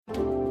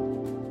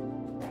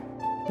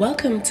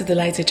Welcome to the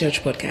Lighter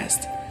Church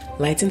podcast,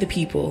 lighting the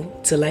people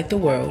to light the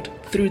world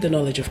through the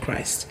knowledge of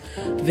Christ.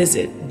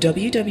 Visit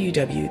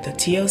www.tlc.net.ng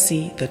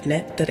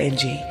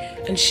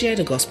and share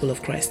the gospel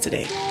of Christ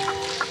today.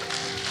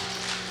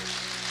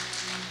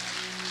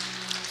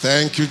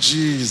 Thank you,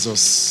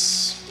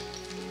 Jesus.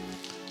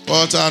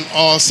 What an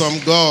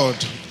awesome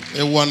God,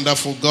 a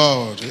wonderful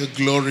God, a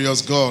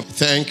glorious God.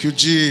 Thank you,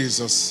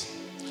 Jesus.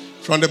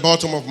 From the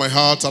bottom of my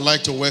heart, I'd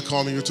like to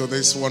welcome you to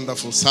this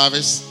wonderful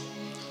service.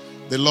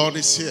 The Lord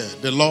is here.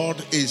 The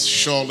Lord is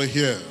surely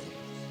here.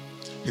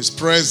 His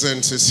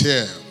presence is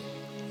here.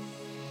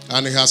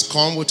 And He has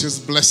come with His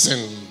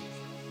blessing.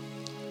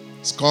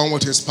 He's come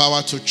with His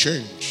power to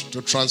change,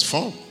 to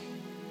transform.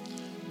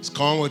 He's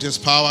come with His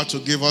power to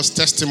give us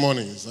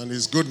testimonies and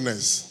His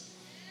goodness.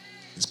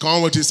 He's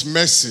come with His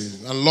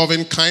mercy and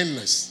loving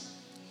kindness.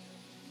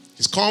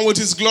 He's come with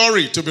His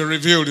glory to be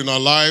revealed in our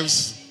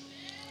lives.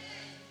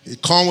 He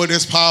come with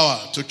His power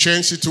to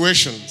change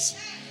situations,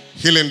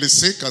 healing the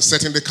sick and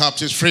setting the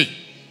captives free.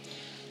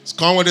 He's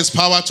come with His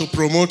power to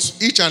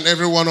promote each and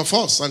every one of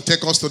us and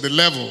take us to the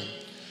level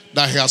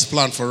that He has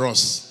planned for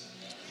us.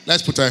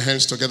 Let's put our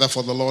hands together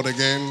for the Lord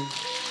again.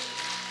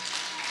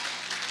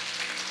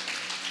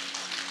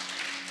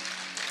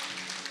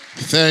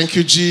 Thank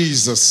you,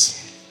 Jesus.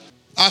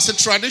 As a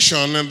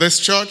tradition in this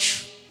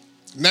church,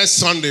 next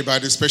Sunday, by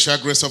the special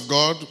grace of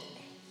God,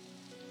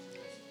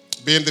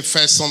 being the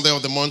first Sunday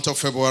of the month of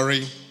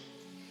February,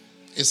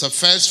 it's a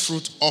first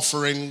fruit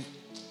offering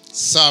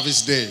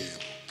service day.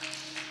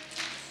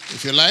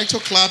 If you like to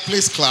clap,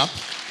 please clap,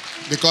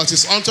 because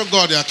it's unto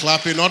God they are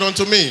clapping, not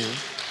unto me.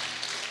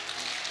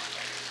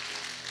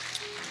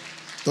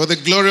 To the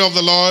glory of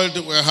the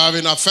Lord, we're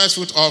having our first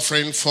fruit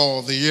offering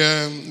for the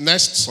year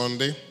next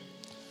Sunday,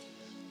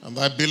 and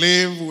I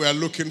believe we are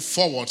looking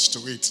forward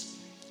to it.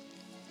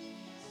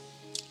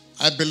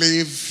 I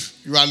believe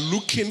you are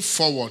looking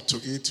forward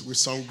to it with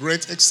some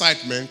great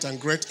excitement and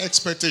great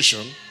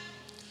expectation,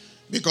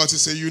 because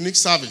it's a unique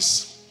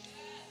service.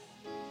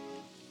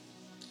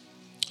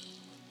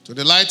 To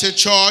the Lighted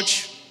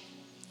Church,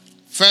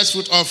 first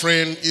fruit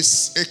offering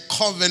is a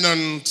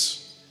covenant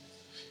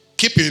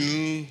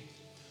keeping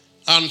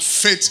and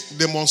faith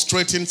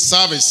demonstrating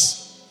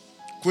service,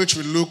 which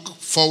we look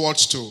forward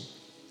to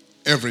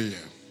every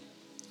year.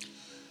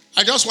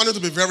 I just want you to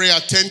be very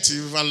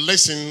attentive and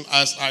listen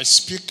as I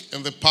speak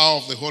in the power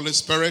of the Holy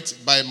Spirit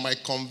by my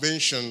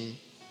conviction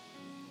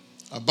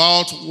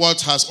about what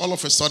has all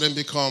of a sudden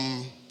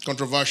become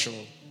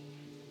controversial,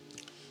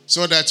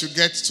 so that you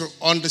get to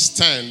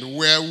understand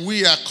where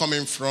we are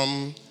coming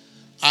from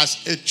as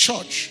a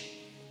church.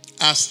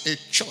 As a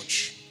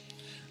church.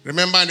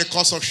 Remember, in the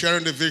course of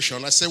sharing the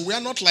vision, I said we are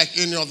not like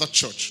any other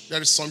church.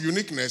 There is some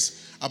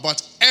uniqueness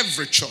about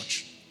every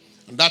church,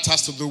 and that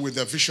has to do with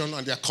their vision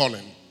and their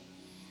calling.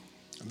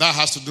 That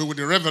has to do with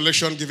the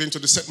revelation given to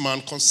the set man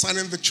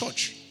concerning the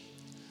church.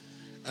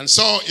 And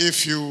so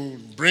if you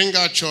bring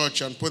our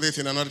church and put it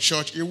in another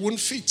church, it won't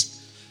fit.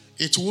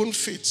 It won't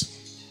fit.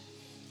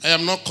 I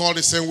am not called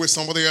the same way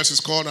somebody else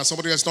is called, and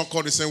somebody else is not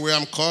called the same way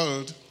I'm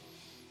called.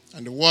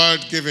 And the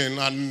word given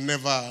are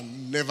never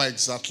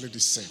exactly the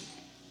same.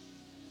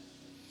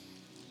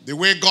 The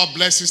way God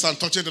blesses and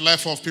touches the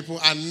life of people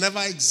are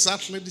never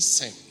exactly the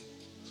same.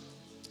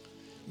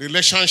 The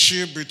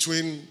relationship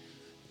between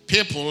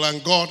people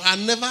and God are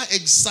never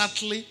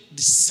exactly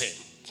the same.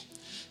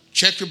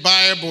 Check the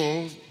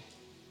Bible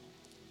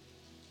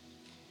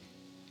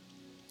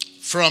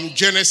from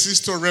Genesis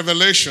to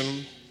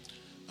Revelation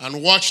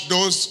and watch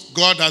those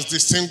God has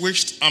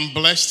distinguished and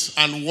blessed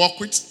and walk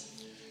with.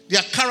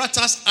 Their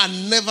characters are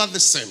never the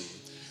same.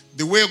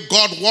 The way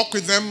God walked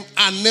with them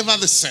are never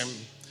the same.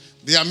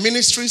 Their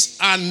ministries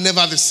are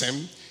never the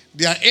same.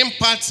 Their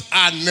impacts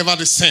are never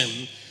the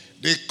same.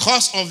 The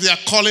cause of their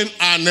calling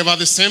are never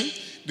the same.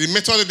 The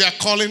method of their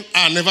calling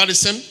are never the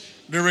same.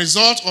 The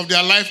result of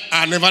their life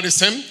are never the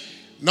same.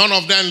 All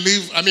of them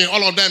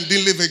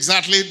didn't live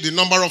exactly the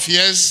number of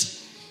years.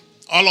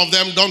 All of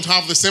them don't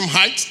have the same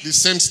height, the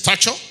same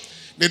stature.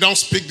 They don't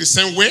speak the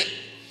same way.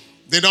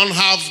 They don't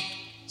have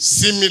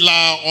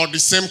similar or the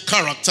same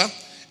character.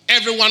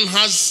 Everyone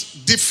has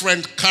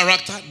different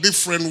character,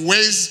 different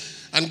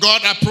ways, and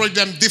God approached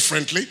them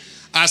differently.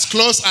 As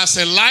close as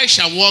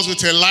Elisha was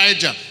with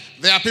Elijah,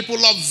 there are people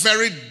of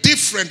very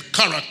different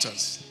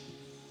characters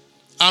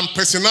and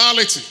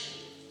personality.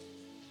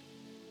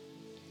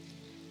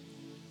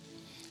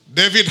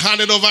 David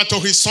handed over to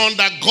his son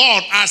that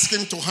God asked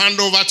him to hand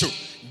over to.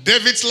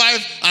 David's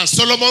life and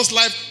Solomon's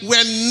life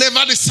were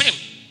never the same.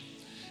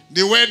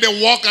 The way they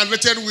walked and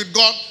related with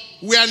God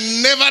were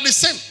never the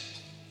same.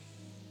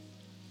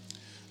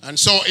 And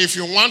so if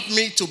you want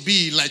me to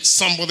be like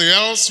somebody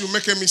else, you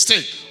make a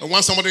mistake. Or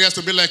want somebody else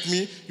to be like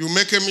me, you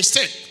make a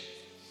mistake.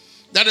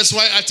 That is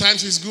why at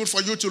times it's good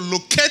for you to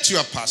locate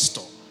your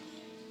pastor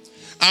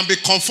and be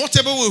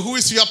comfortable with who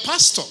is your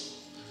pastor,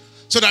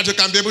 so that you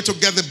can be able to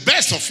get the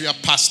best of your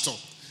pastor.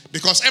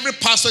 Because every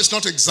pastor is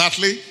not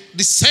exactly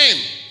the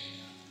same.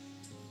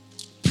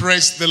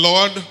 Praise the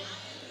Lord.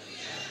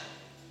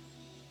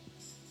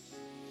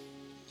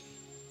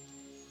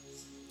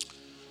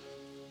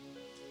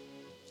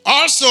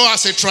 Also,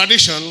 as a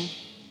tradition,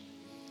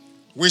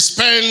 we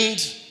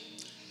spend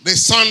the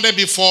Sunday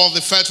before the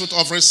first fruit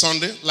offering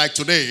Sunday, like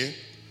today,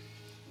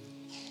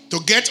 to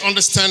get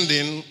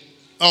understanding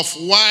of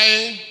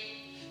why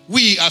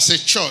we as a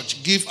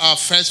church give our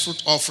first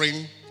fruit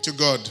offering to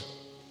God.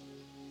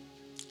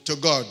 To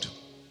God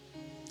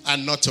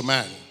and not to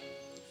man.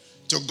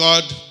 To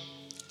God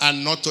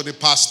and not to the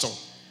pastor.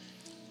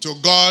 To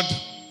God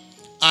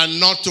and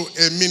not to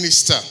a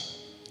minister,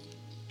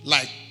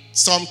 like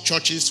some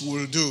churches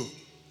will do.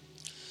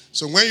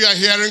 So when you are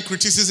hearing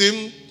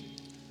criticism,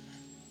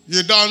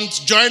 you don't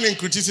join in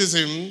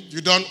criticism.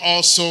 You don't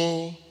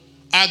also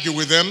argue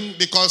with them,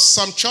 because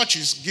some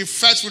churches give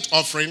first fruit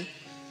offering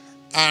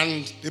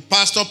and the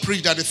pastor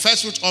preach that the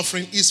first fruit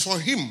offering is for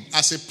him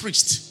as a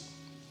priest.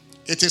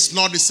 It is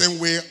not the same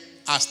way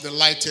as the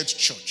Lighted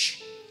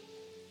Church.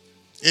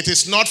 It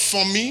is not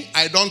for me.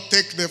 I don't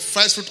take the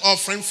first fruit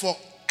offering for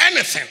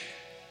anything.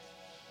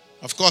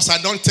 Of course,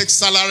 I don't take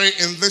salary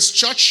in this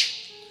church.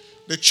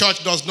 The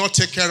church does not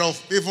take care of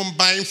even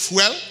buying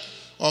fuel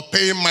or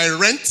paying my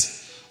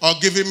rent or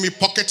giving me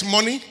pocket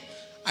money.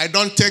 I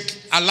don't take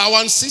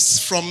allowances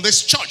from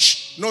this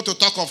church. Not to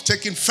talk of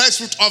taking first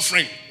fruit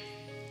offering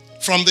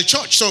from the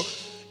church. So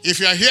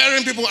if you are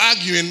hearing people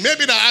arguing,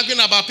 maybe they're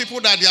arguing about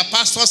people that their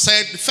pastor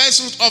said the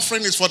first fruit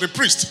offering is for the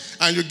priest,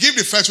 and you give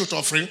the first fruit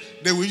offering,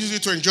 they will use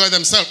it to enjoy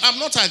themselves. I'm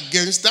not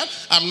against that.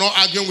 I'm not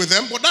arguing with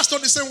them, but that's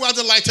not the same way as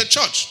the Lighted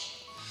Church.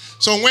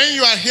 So when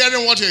you are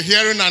hearing what you're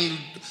hearing and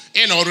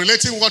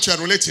relating what you're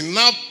relating,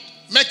 now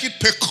make it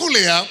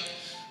peculiar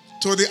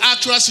to the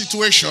actual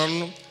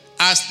situation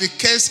as the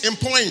case in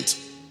point.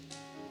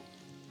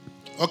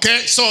 Okay,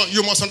 so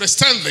you must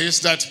understand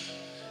this, that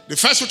the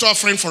first fruit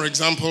offering, for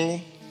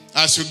example,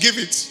 as you give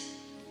it,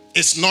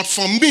 it's not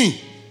for me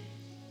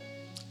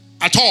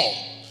at all.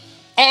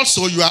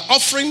 Also, your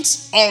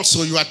offerings,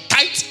 also your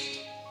tithe,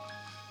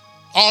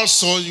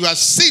 also your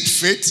seed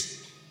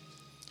faith,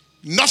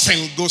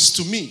 nothing goes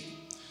to me.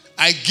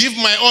 I give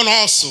my own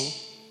also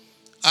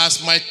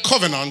as my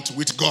covenant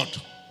with God.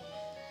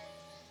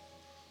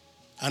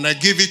 And I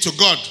give it to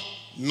God,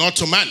 not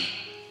to man.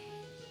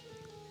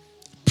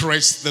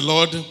 Praise the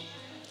Lord.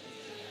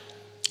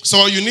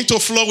 So you need to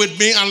flow with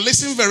me and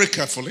listen very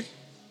carefully.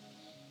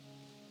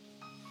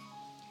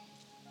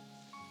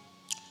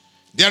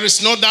 There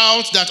is no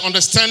doubt that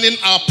understanding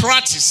our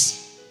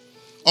practice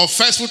of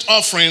first fruit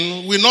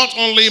offering will not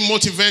only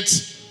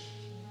motivate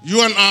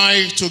you and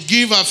I to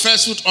give our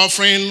first fruit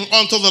offering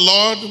unto the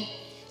Lord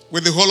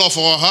with the whole of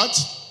our heart,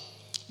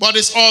 but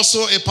it's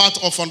also a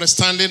part of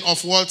understanding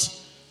of what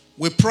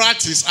we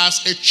practice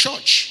as a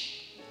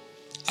church,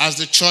 as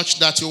the church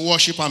that you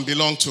worship and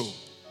belong to.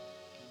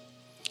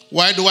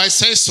 Why do I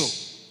say so?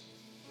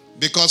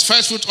 Because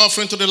first fruit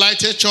offering to the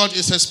Lighted Church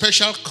is a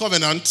special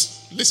covenant,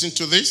 listen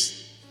to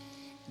this,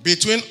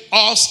 between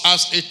us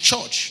as a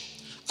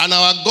church and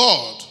our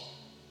God,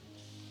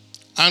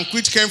 and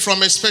which came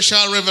from a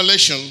special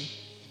revelation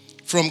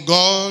from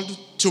God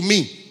to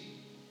me.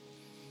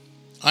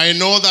 I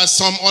know that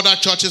some other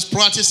churches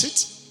practice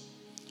it,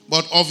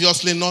 but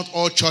obviously not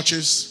all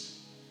churches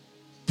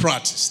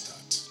practice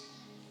that.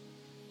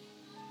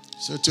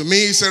 So to me,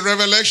 it's a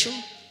revelation.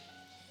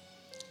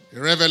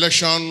 The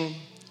revelation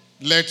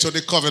led to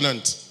the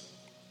covenant.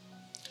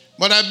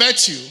 But I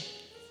bet you,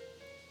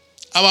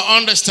 our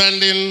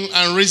understanding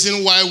and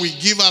reason why we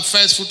give our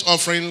first fruit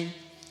offering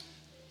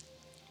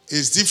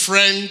is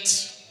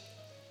different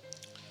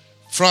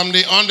from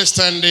the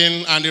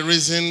understanding and the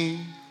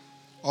reason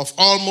of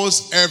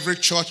almost every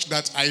church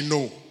that I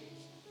know.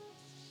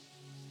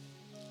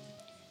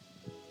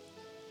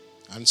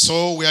 And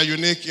so we are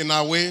unique in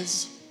our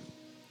ways.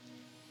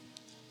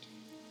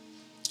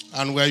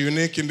 And we are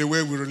unique in the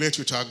way we relate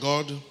with our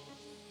God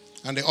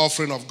and the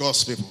offering of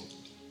God's people.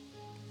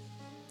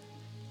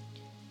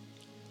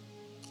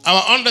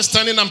 Our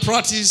understanding and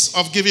practice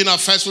of giving our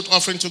first fruit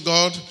offering to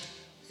God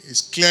is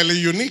clearly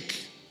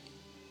unique.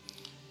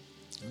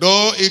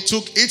 Though it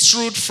took its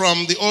root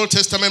from the Old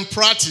Testament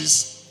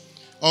practice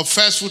of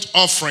first fruit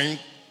offering,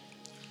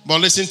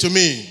 but listen to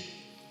me,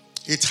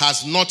 it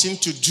has nothing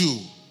to do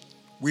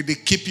with the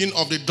keeping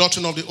of the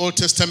doctrine of the Old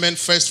Testament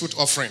first fruit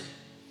offering.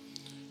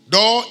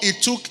 Though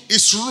it took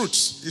its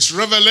roots, its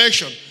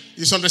revelation,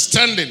 its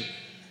understanding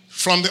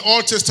from the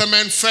Old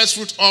Testament first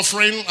fruit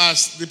offering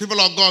as the people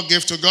of God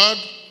gave to God,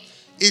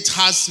 it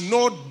has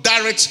no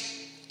direct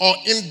or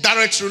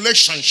indirect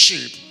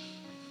relationship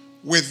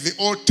with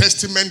the Old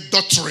Testament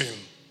doctrine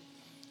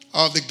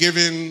of the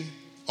giving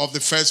of the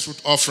first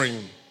fruit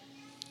offering.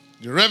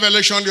 The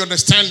revelation, the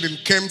understanding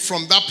came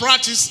from that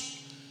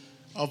practice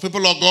of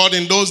people of God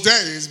in those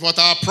days, but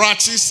our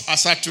practice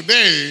as at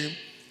today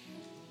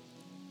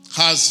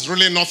has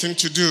really nothing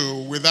to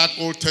do with that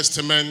Old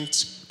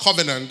Testament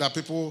covenant that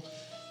people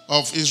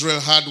of Israel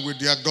had with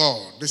their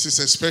God. This is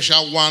a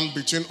special one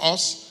between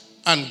us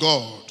and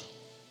God.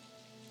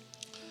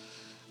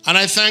 And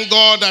I thank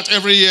God that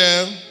every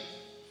year,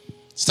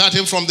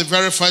 starting from the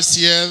very first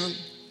year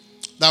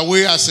that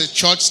we as a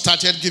church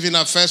started giving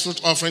our first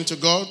fruit offering to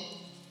God,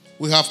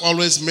 we have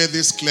always made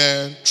this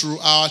clear through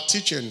our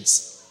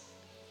teachings.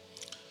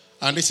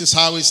 And this is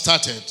how it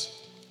started.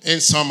 In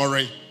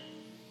summary,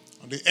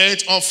 on the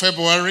 8th of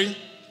February,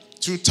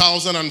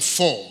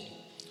 2004,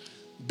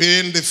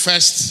 being the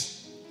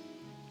first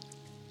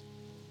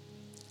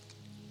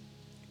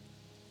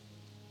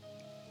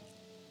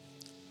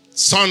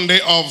Sunday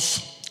of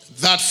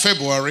that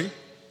February,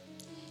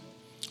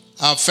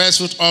 our first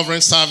fruit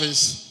offering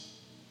service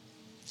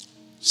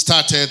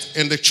started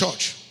in the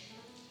church.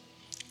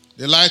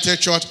 The Lighted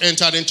Church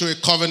entered into a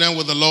covenant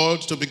with the Lord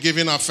to be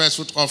giving our first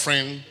fruit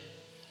offering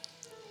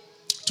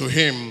to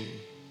Him.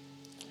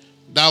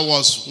 That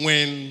was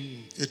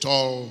when it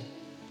all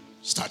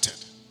started.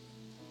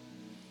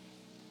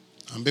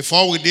 And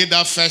before we did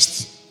that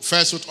first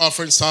fruit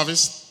offering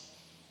service,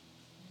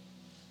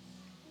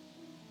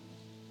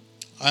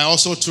 I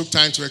also took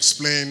time to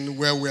explain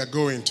where we are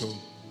going to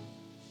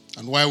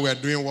and why we are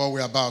doing what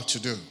we are about to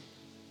do.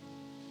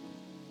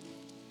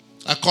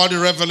 I called the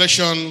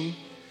revelation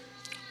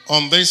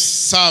on this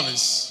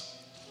service,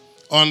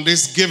 on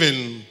this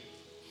giving,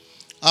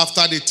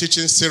 after the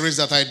teaching series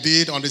that I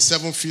did on the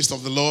 7th feast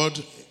of the Lord.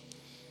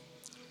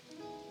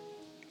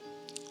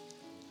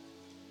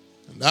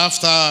 And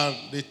after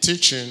the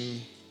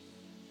teaching,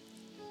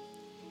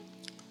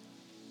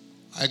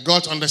 I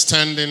got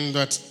understanding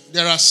that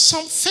there are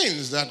some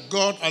things that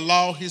God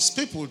allows His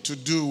people to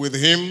do with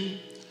Him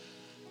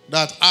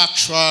that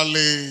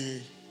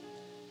actually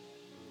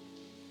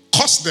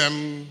cause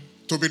them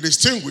to be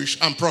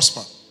distinguished and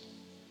prosper.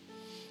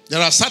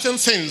 There are certain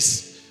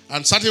things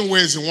and certain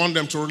ways He wants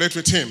them to relate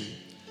with Him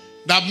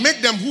that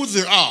make them who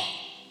they are,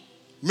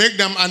 make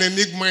them an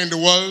enigma in the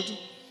world,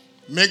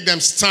 make them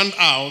stand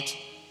out.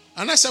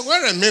 And I said,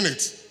 wait a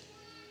minute.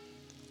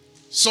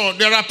 So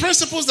there are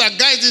principles that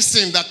guide this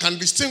thing that can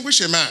distinguish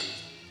a man,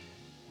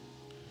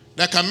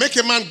 that can make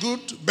a man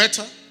good,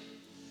 better,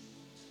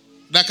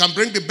 that can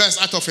bring the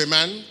best out of a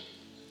man.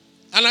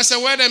 And I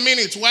said, wait a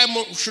minute, why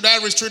should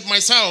I restrict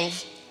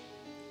myself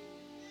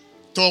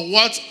to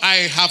what I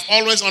have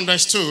always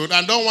understood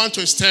and don't want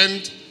to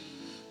extend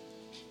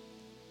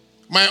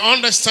my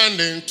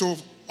understanding to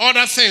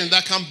other things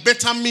that can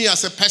better me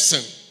as a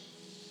person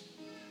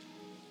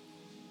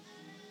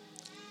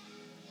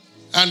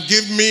and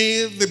give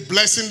me the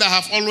blessing that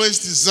I have always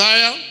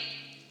desired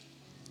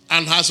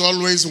and has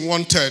always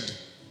wanted.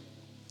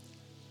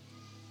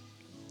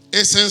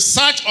 It's in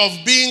search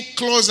of being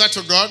closer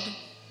to God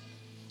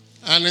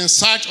and in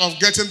search of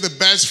getting the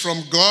best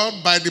from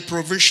God by the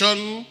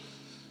provision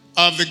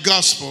of the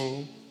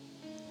gospel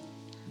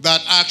that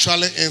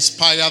actually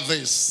inspire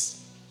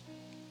this.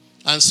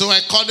 And so I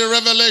caught the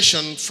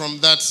revelation from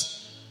that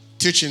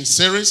teaching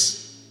series.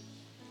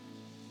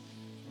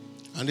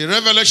 And the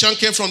revelation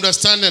came from the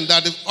understanding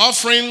that the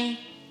offering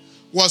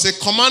was a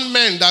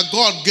commandment that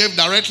God gave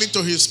directly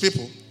to His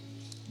people,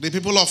 the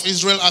people of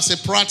Israel, as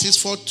a practice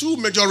for two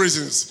major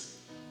reasons.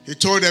 He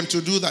told them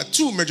to do that,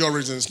 two major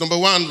reasons. Number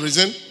one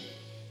reason,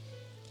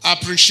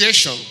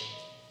 appreciation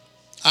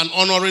and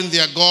honoring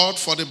their God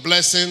for the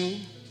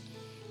blessing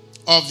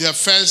of their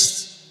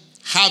first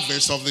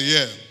harvest of the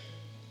year.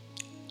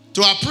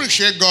 To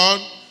appreciate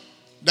God,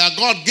 that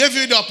God gave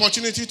you the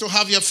opportunity to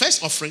have your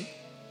first offering,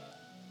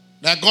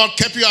 that God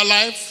kept you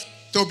alive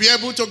to be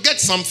able to get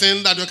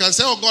something that you can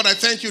say, oh God, I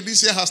thank you,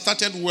 this year has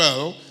started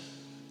well.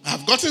 I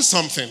have gotten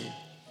something.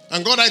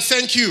 And God, I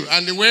thank you.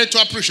 And the way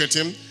to appreciate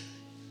Him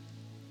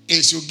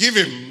is you give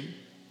Him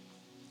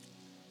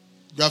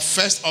your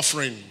first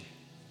offering.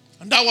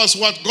 And that was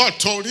what God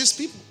told His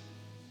people.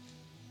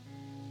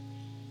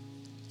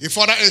 He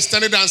further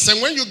extended and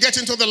said, when you get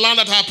into the land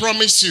that I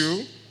promised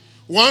you,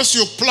 once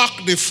you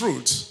pluck the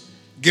fruit,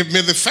 give me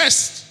the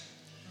first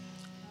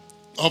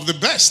of the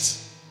best.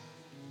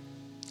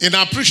 In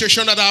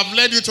appreciation that I have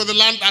led you to the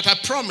land that I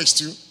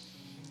promised you,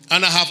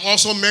 and I have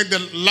also made the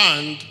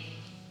land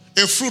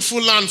a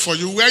fruitful land for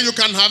you where you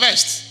can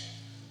harvest.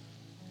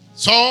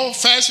 So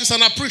first is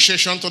an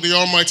appreciation to the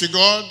Almighty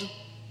God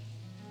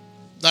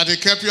that He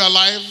kept you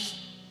alive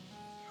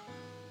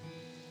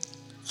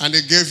and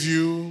He gave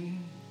you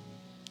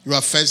your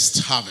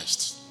first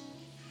harvest.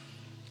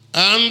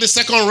 And the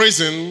second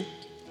reason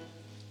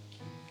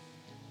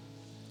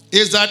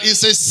is that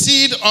it's a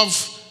seed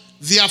of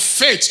their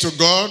faith to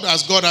God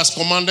as God has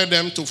commanded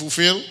them to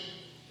fulfill,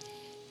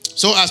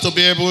 so as to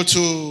be able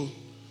to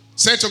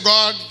say to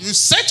God, you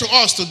said to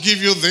us to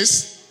give you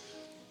this,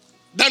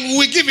 then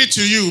we give it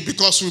to you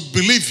because we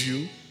believe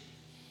you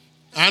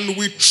and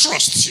we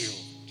trust you.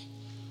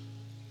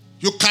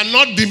 You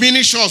cannot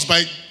diminish us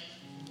by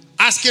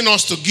asking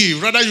us to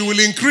give. Rather, you will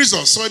increase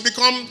us. So it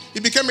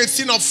became a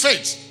thing of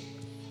faith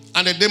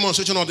and a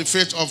demonstration of the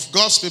faith of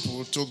God's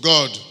people to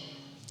God.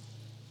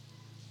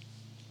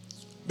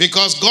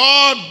 Because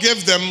God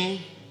gave them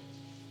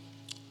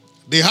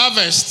the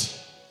harvest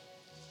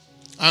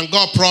and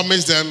God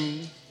promised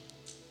them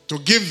to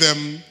give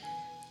them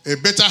a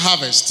better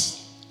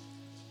harvest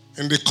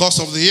in the course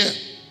of the year.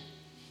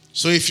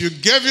 So if you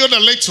gave you the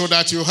little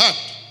that you had,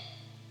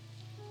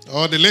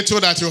 or the little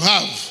that you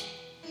have,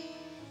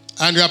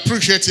 and you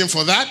appreciate Him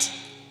for that,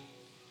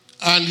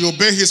 and you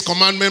obey His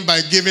commandment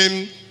by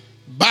giving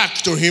back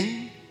to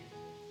Him,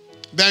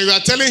 then you are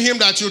telling him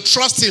that you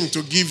trust him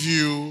to give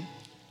you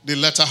the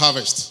latter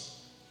harvest.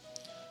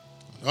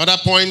 Another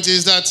point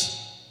is that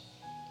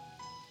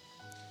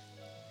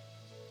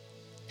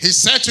he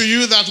said to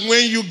you that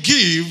when you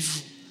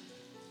give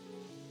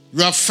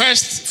your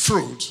first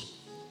fruit,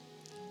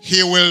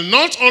 he will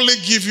not only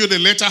give you the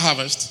later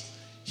harvest,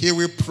 he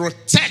will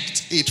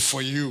protect it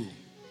for you.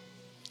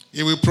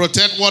 He will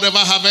protect whatever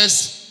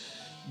harvest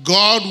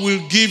God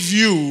will give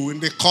you in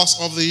the course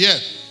of the year.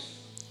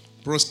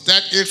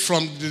 Protect it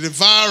from the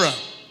devourer.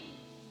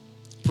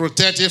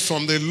 Protect it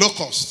from the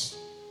locust,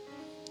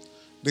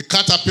 the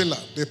caterpillar,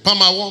 the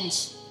palmer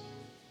worms.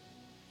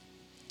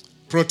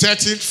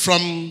 Protect it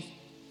from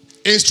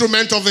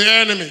instrument of the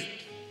enemy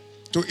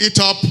to eat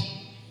up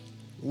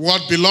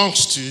what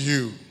belongs to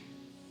you.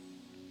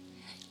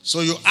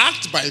 So you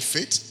act by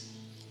faith.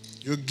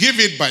 You give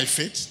it by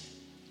faith.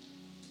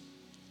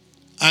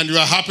 And you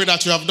are happy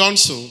that you have done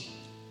so.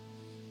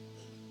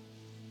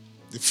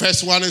 The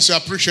first one is you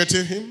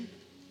appreciating him.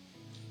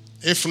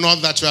 If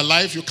not that you are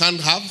alive, you can't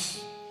have.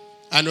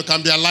 And you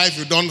can be alive,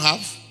 you don't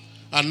have.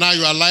 And now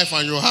you are alive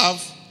and you have.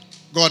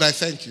 God, I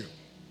thank you.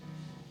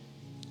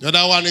 The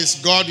other one is,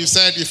 God, you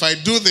said, if I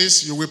do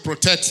this, you will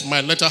protect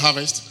my later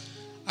harvest.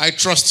 I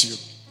trust you.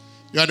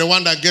 You are the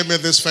one that gave me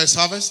this first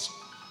harvest.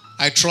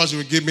 I trust you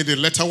will give me the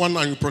later one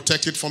and you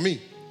protect it for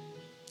me.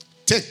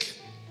 Take.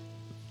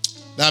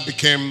 That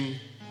became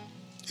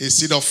a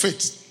seed of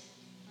faith.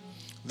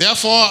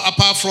 Therefore,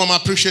 apart from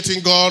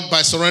appreciating God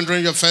by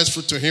surrendering your first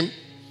fruit to him,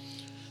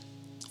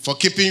 for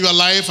keeping you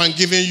alive and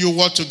giving you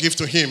what to give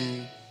to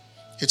him,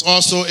 it's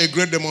also a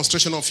great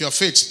demonstration of your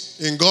faith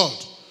in God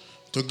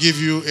to give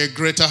you a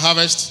greater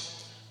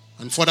harvest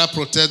and further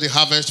protect the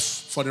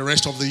harvest for the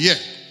rest of the year.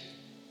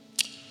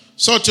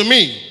 So to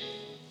me,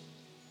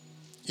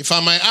 if I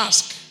might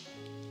ask,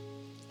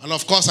 and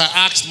of course I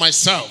asked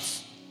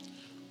myself,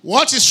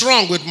 what is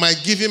wrong with my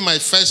giving my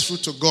first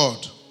fruit to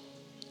God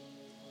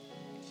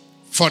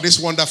for these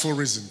wonderful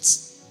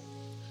reasons?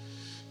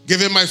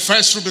 Giving my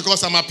first fruit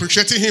because I'm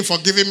appreciating him for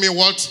giving me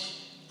what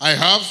I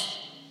have,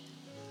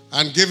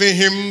 and giving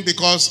him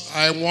because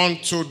I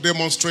want to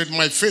demonstrate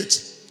my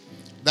faith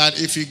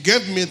that if he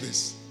gave me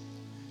this,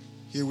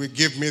 he will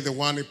give me the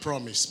one he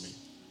promised me.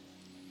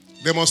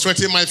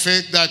 Demonstrating my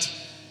faith that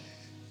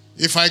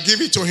if I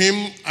give it to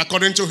him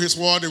according to his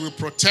word, he will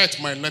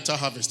protect my latter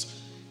harvest.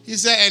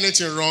 Is there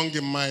anything wrong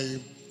in my,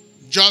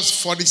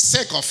 just for the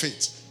sake of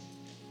it,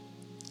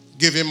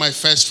 giving my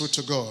first fruit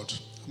to God?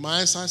 My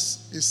answer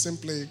is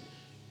simply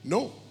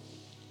no.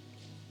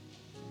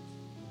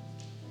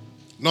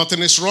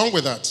 Nothing is wrong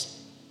with that.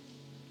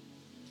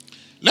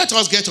 Let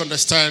us get to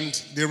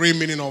understand the real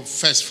meaning of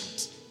first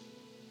fruit.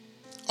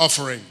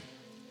 Offering.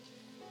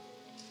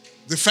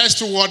 The first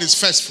two words is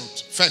first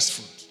fruit. First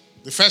fruit.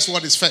 The first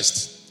word is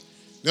first.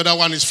 The other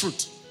one is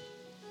fruit.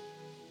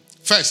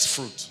 First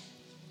fruit.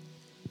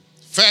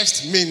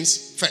 First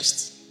means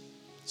first.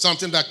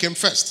 Something that came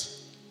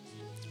first.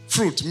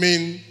 Fruit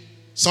means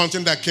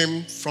something that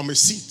came from a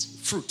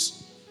seed. Fruit.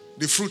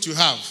 The fruit you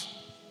have.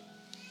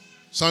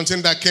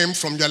 Something that came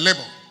from your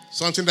labor.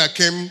 Something that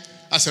came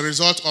as a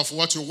result of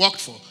what you worked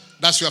for.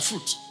 That's your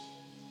fruit.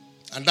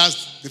 And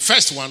that's the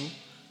first one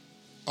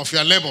of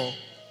your labor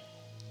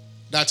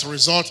that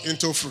results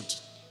into fruit.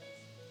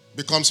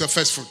 Becomes your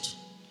first fruit.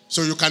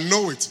 So you can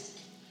know it.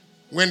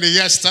 When the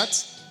year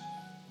starts,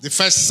 the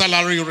first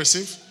salary you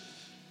receive,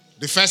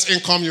 the first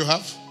income you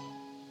have,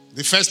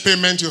 the first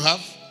payment you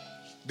have,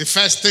 the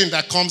first thing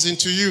that comes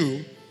into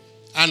you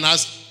and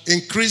has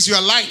increased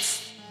your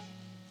life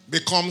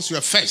becomes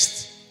your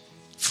first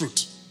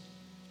fruit.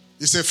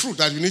 It's a fruit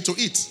that you need to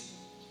eat.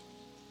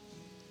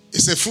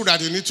 It's a fruit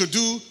that you need to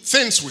do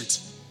things with.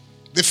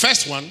 The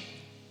first one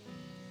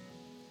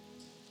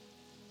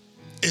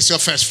is your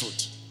first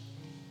fruit.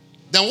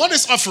 Then what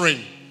is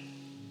offering?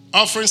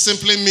 Offering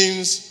simply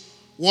means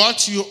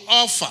what you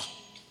offer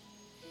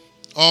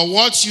or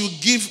what you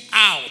give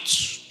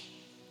out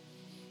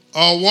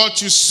or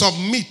what you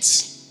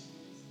submit.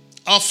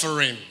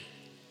 Offering.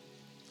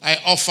 I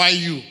offer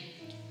you.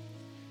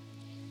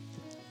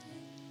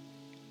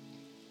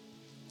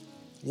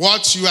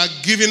 What you are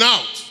giving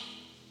out.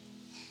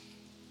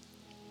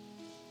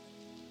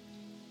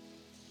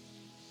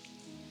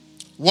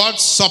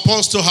 What's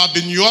supposed to have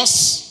been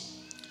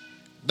yours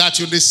that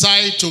you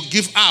decide to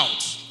give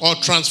out or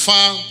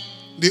transfer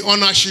the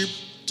ownership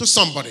to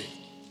somebody.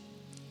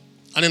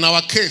 And in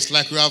our case,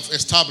 like we have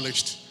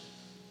established,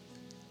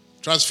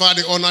 transfer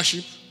the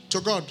ownership to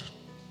God.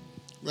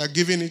 We are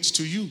giving it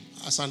to you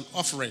as an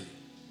offering.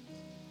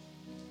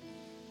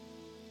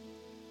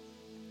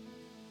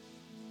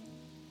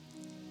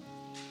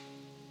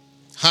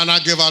 Hannah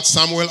gave out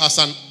Samuel as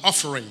an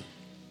offering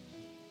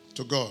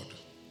to God.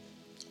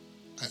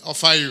 I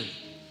offer you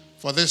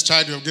for this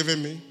child you have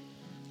given me.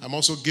 I'm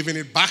also giving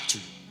it back to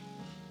you.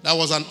 That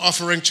was an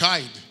offering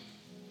child.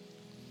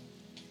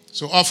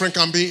 So offering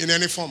can be in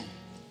any form.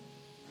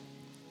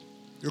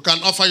 You can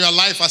offer your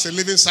life as a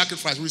living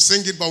sacrifice. We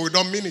sing it, but we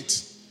don't mean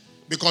it.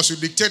 Because you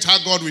dictate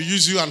how God will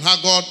use you and how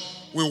God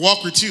will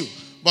work with you.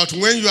 But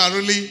when you are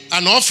really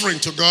an offering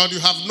to God, you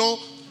have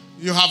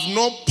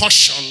no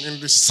portion in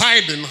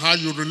deciding how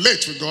you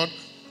relate with God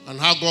and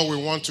how God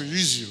will want to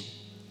use you.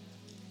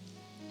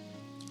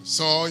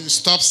 So you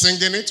stop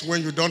singing it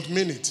when you don't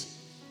mean it.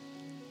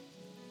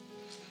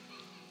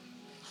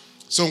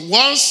 So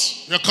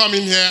once you're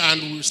coming here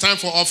and it's time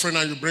for offering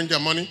and you bring your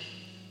money,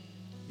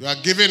 you are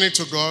giving it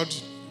to God,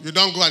 you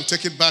don't go and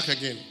take it back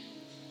again.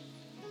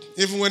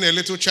 Even when a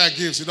little child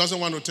gives, he doesn't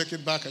want to take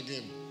it back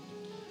again.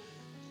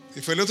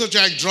 If a little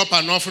child drops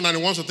an offering and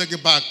he wants to take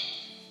it back,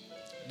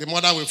 the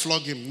mother will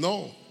flog him.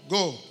 No,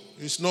 go.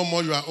 It's no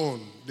more your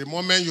own. The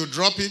moment you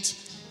drop it,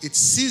 it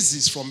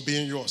ceases from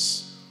being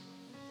yours.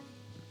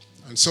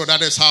 And so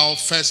that is how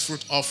first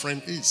fruit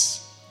offering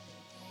is.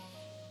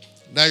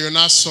 That you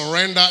now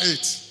surrender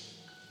it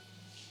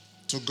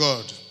to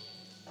God.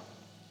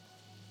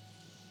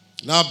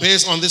 Now,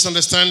 based on this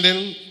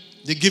understanding,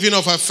 the giving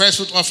of a first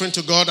fruit offering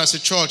to God as a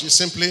church is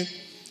simply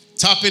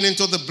tapping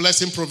into the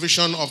blessing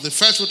provision of the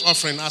first fruit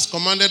offering as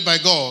commanded by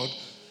God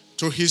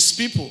to his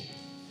people,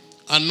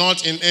 and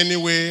not in any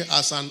way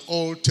as an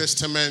Old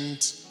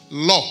Testament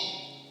law.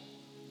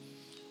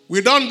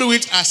 We don't do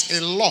it as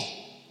a law.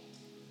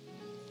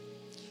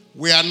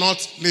 We are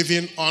not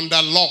living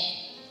under law.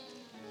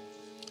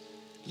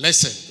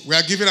 Listen, we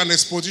are giving an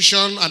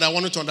exposition, and I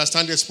want you to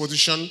understand the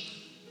exposition.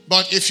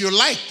 But if you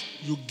like,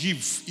 you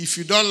give. If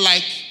you don't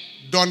like,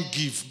 don't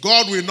give.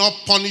 God will not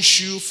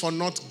punish you for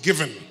not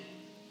giving.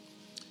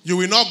 You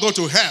will not go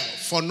to hell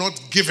for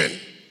not giving.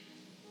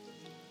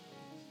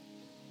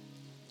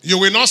 You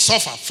will not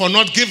suffer for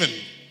not giving.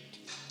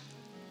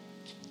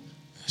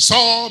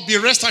 So be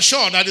rest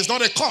assured that it's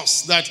not a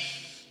cause that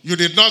you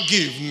did not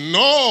give.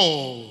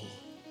 No.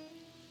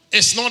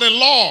 It's not a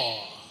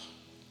law.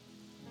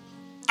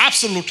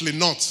 Absolutely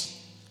not.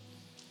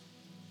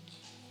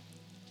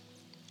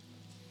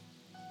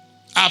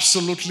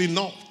 Absolutely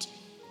not.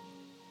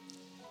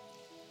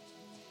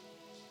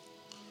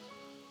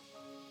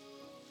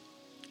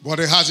 But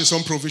it has its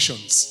own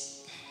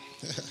provisions.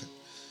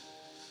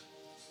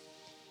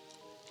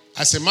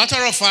 As a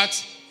matter of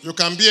fact, you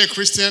can be a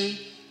Christian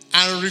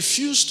and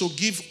refuse to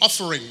give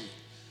offering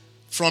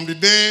from the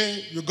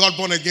day you got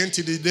born again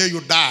to the day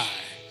you die.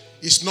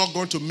 It's not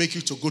going to make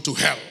you to go to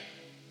hell.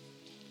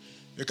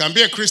 You can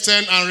be a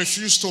Christian and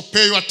refuse to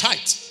pay your tithe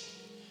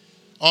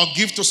or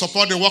give to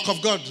support the work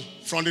of God.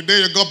 From the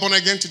day you got born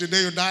again to the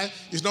day you die,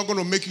 it's not going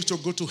to make you to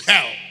go to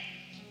hell.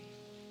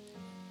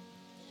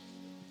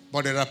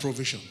 But there are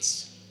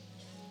provisions.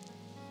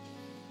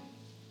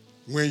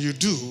 When you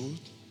do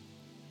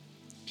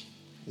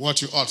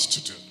what you ought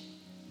to do.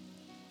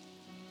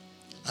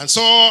 And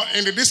so,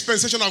 in the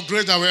dispensation of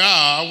grace that we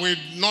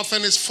are,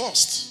 nothing is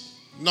forced.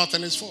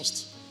 Nothing is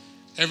forced.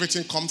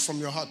 Everything comes from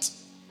your heart.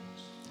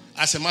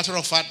 As a matter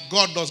of fact,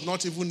 God does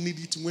not even need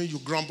it when you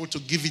grumble to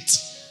give it.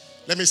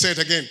 Let me say it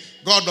again.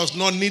 God does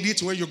not need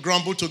it when you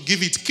grumble to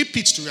give it. Keep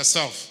it to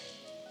yourself.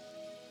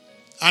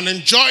 And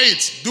enjoy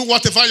it. Do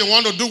whatever you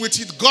want to do with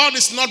it. God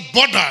is not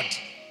bothered.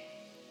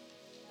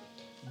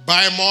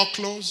 Buy more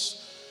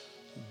clothes.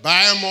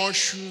 Buy more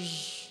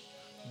shoes.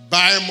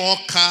 Buy more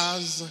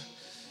cars.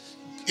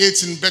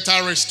 Eat in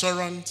better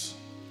restaurants.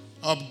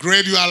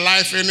 Upgrade your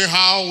life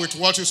anyhow with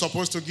what you're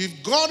supposed to give.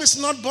 God is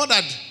not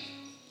bothered.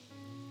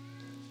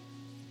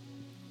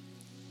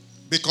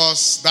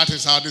 Because that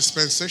is our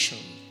dispensation.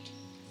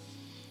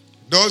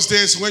 Those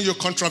days when you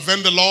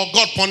contravene the law,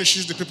 God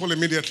punishes the people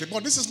immediately.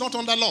 But this is not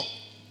under law.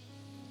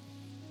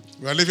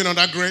 We are living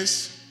under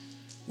grace,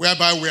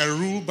 whereby we are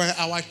ruled by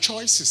our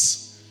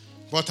choices.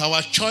 But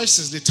our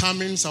choices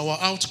determines our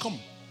outcome.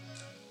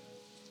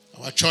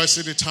 Our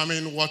choices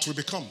determine what we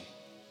become.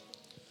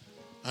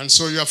 And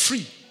so you are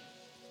free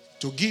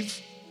to give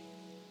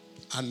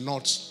and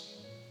not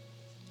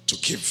to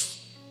give.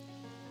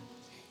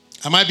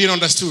 Am I being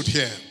understood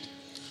here?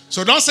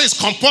 So don't say it's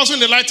compulsory in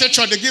the Lighted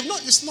Church they give. No,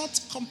 it's not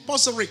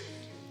compulsory.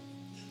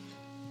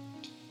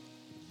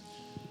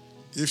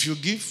 If you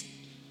give,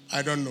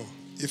 I don't know.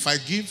 If I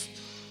give,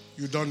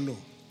 you don't know.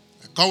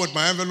 I come with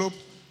my envelope,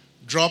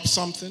 drop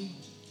something.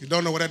 You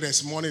don't know whether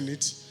there's money in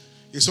it.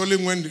 It's only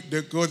when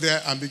they go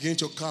there and begin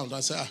to count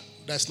and say,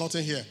 there's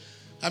nothing here.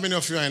 How many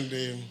of you are in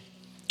the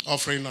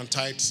offering and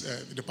tithes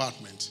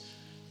department?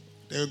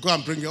 They will go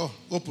and bring you,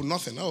 open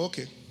nothing. Oh,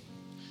 okay.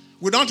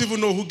 We don't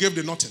even know who gave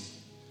the nothing.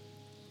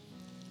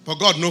 But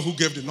God knows who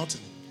gave the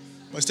nothing.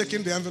 But He's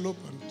taking the envelope.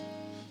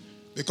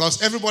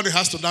 Because everybody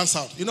has to dance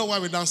out. You know why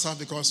we dance out?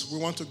 Because we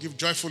want to give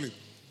joyfully.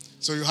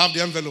 So you have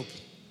the envelope.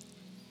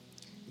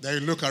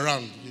 Then you look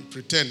around. You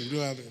pretend you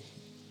don't have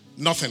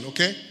nothing,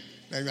 okay?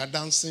 Then you are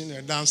dancing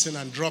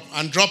and drop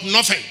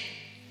nothing.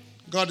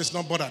 God is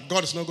not bothered.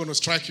 God is not going to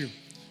strike you.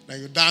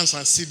 Then you dance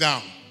and sit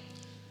down.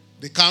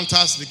 The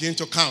counters begin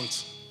to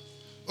count.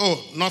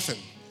 Oh, nothing.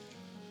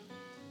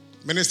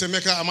 Minister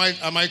Maker, am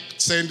I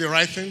saying the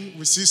right thing?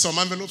 We see some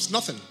envelopes,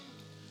 nothing.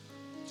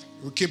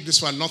 We keep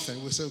this one,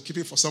 nothing. We say we'll keep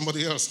it for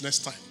somebody else next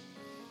time.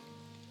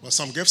 But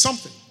some gave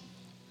something.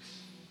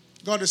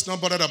 God is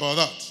not bothered about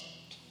that.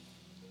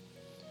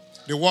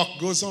 The work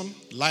goes on,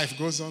 life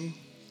goes on.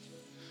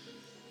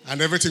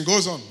 And everything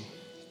goes on,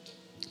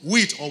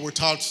 with or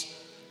without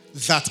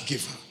that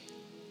giver.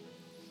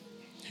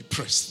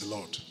 Praise the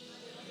Lord.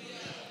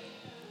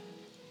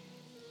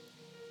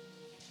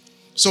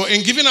 So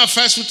in giving our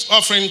first fruit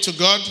offering to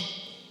God,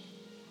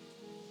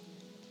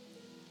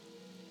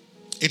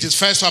 it is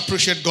first to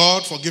appreciate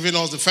God for giving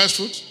us the first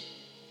fruit,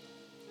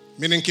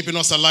 meaning keeping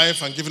us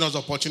alive and giving us the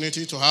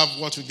opportunity to have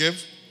what we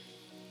give,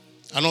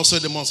 and also a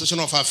demonstration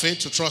of our faith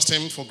to trust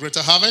Him for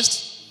greater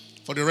harvest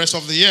for the rest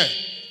of the year,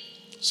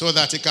 so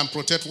that He can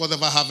protect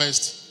whatever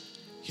harvest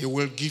He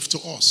will give to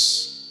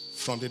us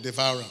from the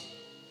devourer.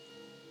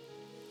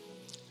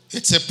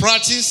 It's a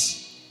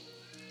practice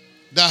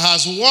that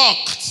has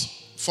worked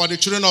for the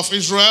children of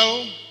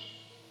Israel,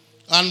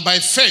 and by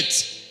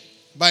faith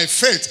I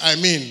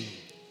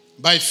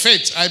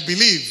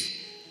believe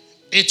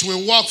it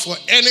will work for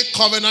any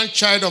covenant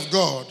child of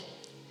God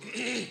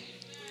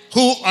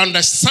who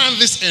understands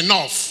this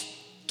enough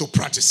to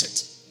practice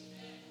it.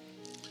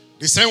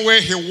 The same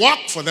way He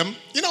worked for them.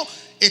 You know,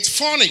 it's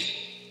funny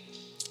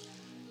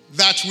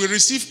that we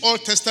receive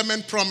Old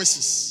Testament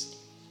promises.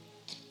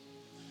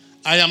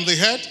 I am the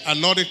head and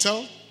not the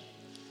tail.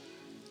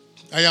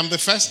 I am the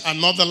first and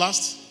not the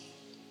last.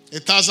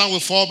 1,000 will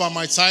fall by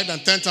my side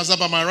and 10,000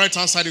 by my right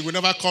hand side. It will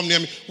never come near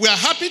me. We are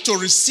happy to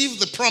receive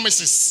the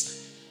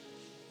promises,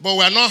 but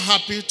we are not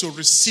happy to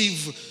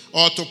receive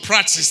or to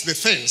practice the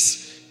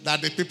things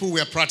that the people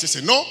were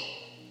practicing. No.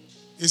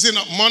 Is it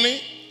not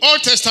money?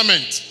 Old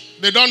Testament,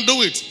 they don't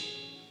do it.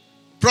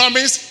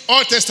 Promise,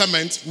 Old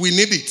Testament, we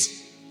need it.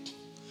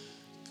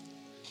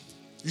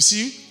 You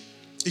see,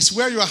 it's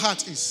where your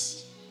heart is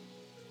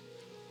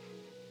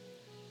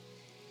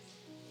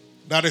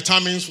that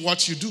determines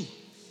what you do.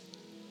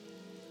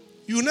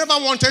 You never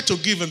wanted to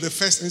give in the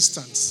first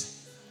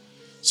instance.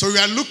 So you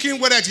are looking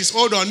whether it is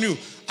old or new,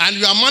 and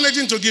you are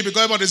managing to give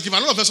because everybody is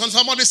giving. All of a sudden,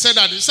 somebody said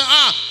that. You say,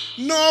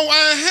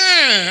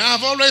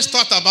 I've always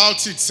thought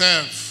about it,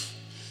 self.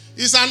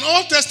 It's an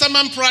Old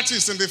Testament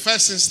practice in the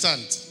first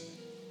instant.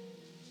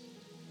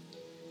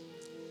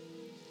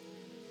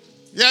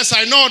 Yes,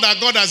 I know that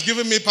God has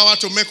given me power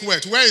to make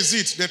wealth. Where is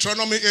it?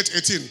 Deuteronomy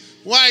 8:18.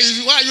 Why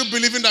are you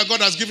believing that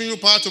God has given you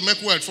power to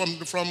make wealth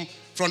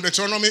from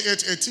Deuteronomy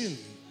 8:18?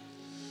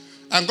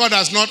 And God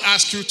has not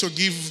asked you to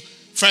give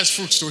first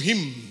fruits to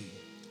Him.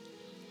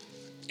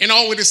 You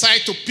know, we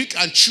decide to pick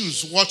and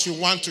choose what we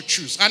want to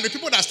choose. And the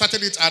people that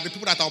started it are the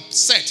people that are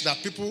upset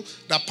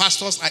that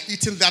pastors are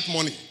eating that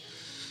money.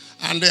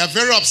 And they are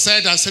very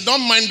upset and say,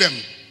 don't mind them.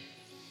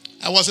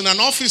 I was in an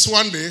office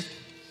one day,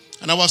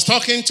 and I was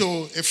talking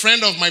to a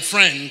friend of my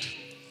friend,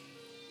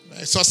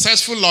 a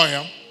successful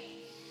lawyer,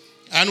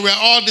 and we were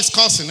all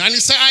discussing. And he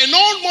said, I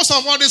know most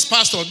of all these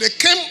pastors, they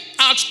came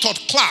out taught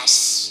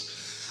class.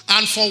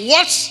 And for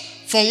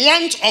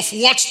want of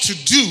what to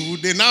do,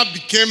 they now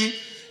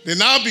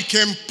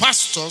became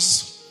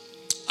pastors.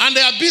 And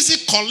they are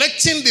busy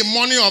collecting the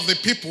money of the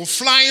people,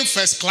 flying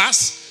first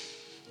class.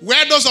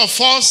 Where those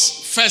of us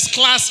first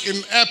class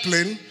in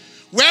airplane,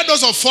 where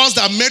those of us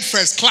that made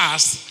first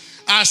class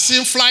are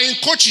seen flying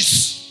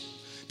coaches.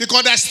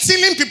 Because they're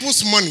stealing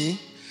people's money.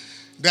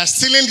 They're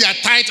stealing their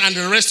tithe and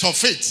the rest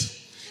of it.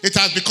 It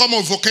has become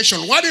a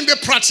vocation. Why didn't they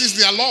practice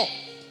their law?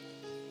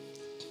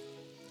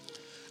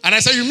 And I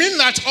said, you mean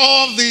that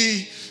all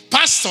the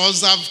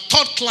pastors have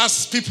third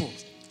class people?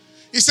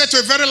 He said, to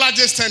a very large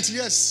extent,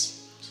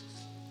 yes.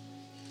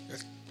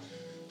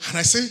 And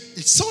I said,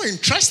 it's so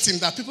interesting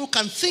that people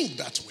can think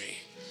that way.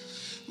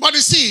 But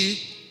you see,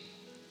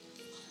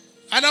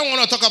 I don't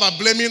want to talk about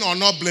blaming or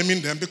not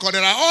blaming them, because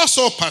there are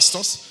also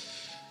pastors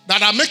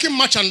that are making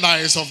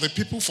merchandise of the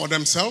people for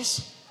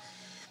themselves.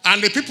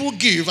 And the people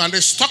give and they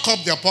stock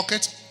up their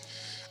pocket.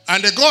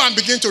 And they go and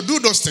begin to do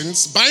those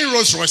things, buying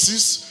Rolls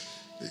Royces,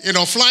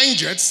 flying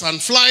jets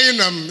and flying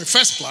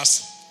first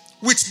class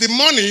with the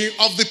money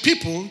of the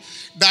people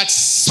that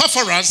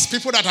sufferers,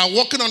 people that are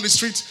walking on the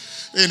street,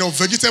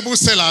 vegetable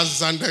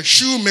sellers and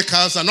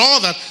shoemakers and all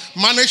that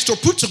manage to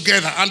put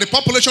together, and the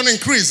population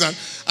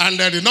increases, and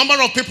the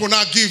number of people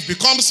now give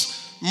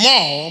becomes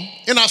more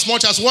in as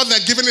much as what they're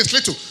giving is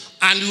little.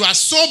 And you are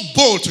so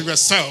bold to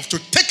yourself to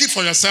take it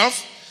for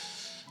yourself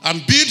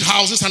and build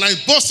houses, and are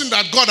boasting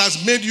that God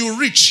has made you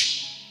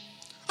rich.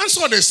 And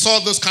so they saw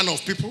those kind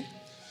of people,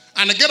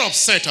 and they get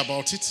upset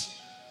about it.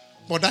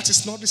 But that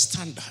is not the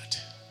standard.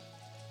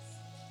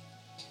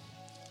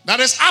 That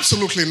is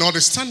absolutely not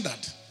the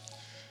standard.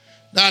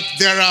 That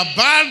there are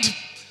bad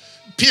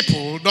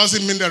people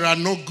doesn't mean there are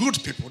no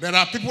good people. There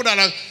are people that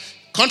are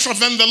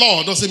contravene the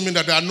law doesn't mean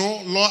that there are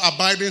no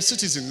law-abiding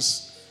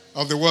citizens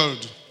of the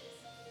world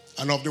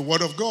and of the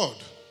Word of God.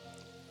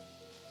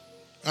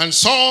 And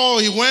so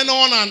he went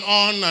on,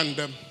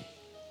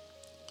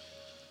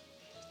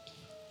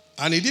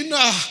 and he didn't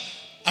know,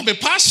 I'm a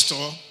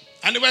pastor,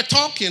 and they were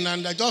talking,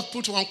 and I just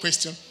put one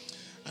question,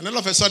 and all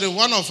of a sudden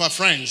one of our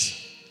friends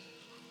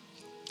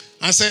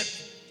and said,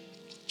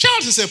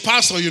 Charles is a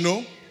pastor, He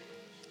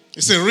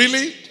said,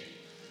 really?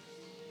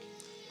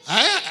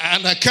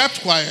 And I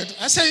kept quiet.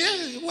 I said,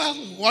 yeah, well,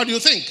 what do you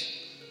think?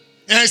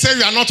 And he said,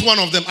 you are not one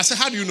of them. I said,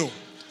 how do you know?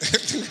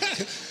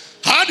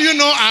 How do you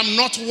know I'm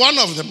not one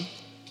of them?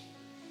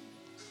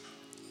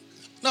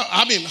 No,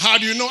 I mean, how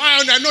do you know?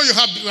 I know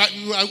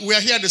we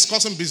are here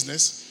discussing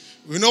business.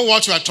 We know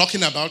what you are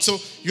talking about. So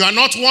you are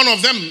not one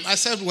of them. I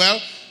said, well,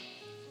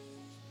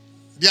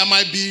 there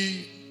might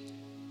be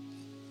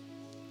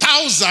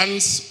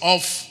thousands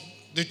of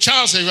the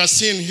childs that you are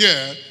seeing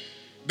here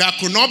that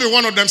could not be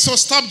one of them. So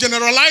stop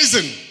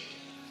generalizing.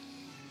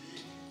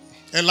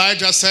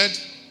 Elijah said,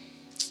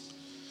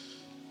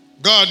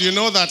 God, you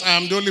know that I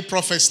am the only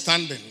prophet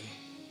standing.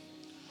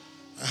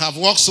 I have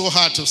worked so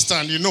hard to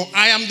stand. You know,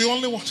 I am the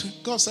only one.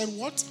 God said,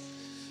 what?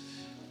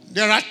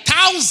 There are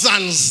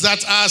thousands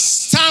that are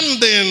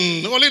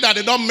standing, only that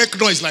they don't make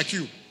noise like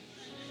you.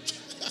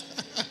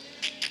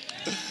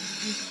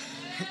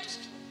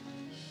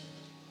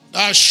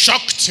 That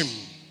shocked him.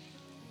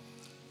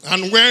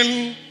 And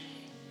when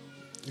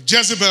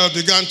Jezebel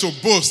began to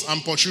boast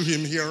and pursue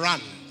him, he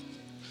ran.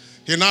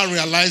 He now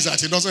realized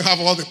that he doesn't have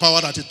all the power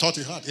that he thought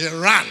he had. He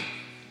ran.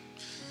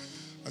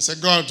 I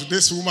said, God,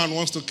 this woman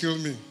wants to kill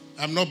me.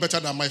 I'm not better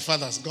than my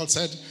fathers. God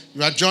said,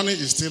 your journey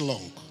is still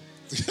long.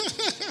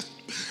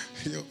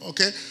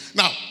 Okay?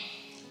 Now,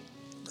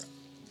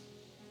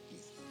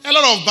 a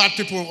lot of bad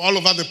people all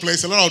over the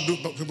place, a lot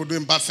of people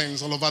doing bad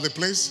things all over the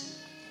place,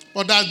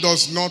 but that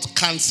does not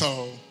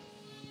cancel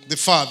the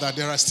fact that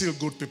there are still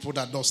good people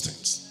that does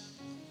things.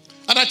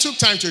 And I took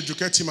time to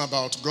educate him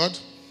about God,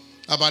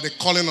 about the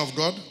calling of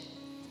God,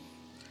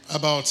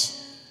 about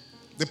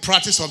the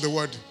practice of the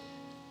word.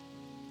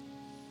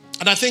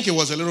 And I think he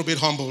was a little bit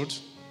humbled,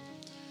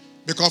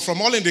 because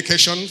from all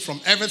indication, from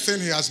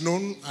everything he has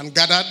known and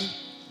gathered,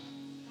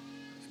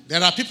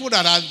 there are people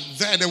that are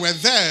there, they were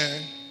there,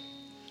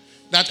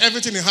 that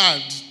everything he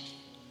had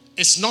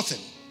is nothing.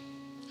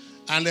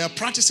 And they are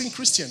practicing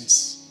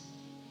Christians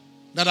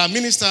that are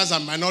ministers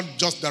and might not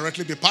just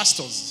directly be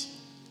pastors.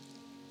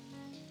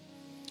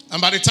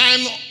 And by the time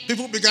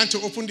people began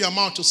to open their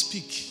mouth to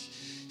speak,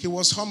 he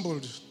was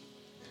humbled.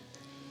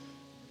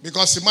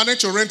 Because he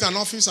managed to rent an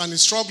office and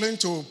he's struggling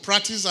to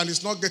practice and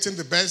he's not getting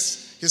the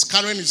best. He's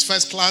carrying his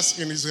first class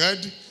in his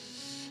head.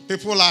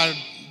 People are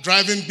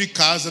driving big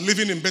cars, they're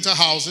living in better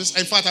houses.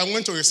 In fact, I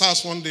went to his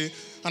house one day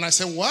and I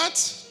said,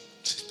 what?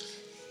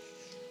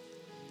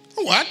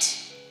 What?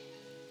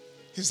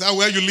 He said,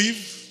 where you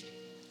live?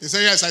 He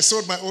said, yes, I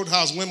sold my old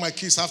house when my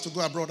kids have to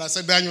go abroad. I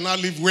said, then you now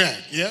live where?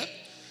 Yeah?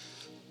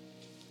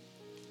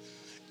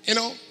 You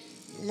know,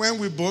 when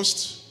we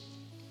boast,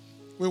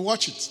 we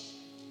watch it.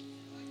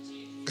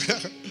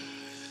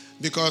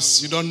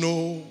 Because you don't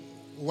know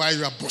why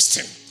you are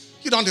boasting.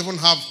 You don't even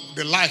have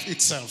the life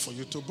itself for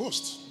you to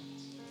boast.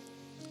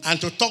 And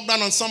to talk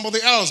down on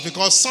somebody else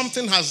because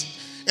something has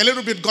a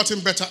little bit gotten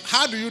better.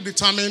 How do you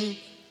determine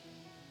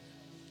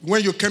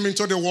when you came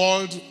into the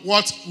world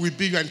what will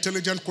be your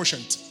intelligent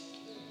quotient?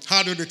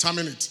 How do you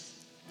determine it?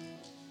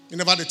 You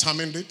never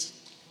determined it.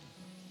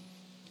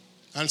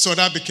 And so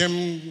that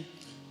became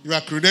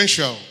your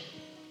credential.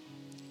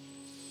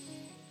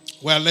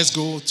 Well, let's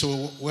go to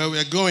where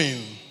we're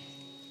going.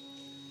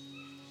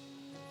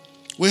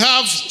 We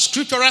have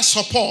scriptural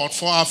support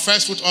for our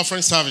first fruit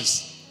offering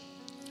service.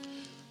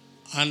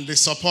 And the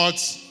support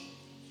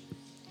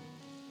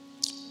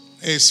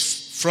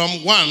is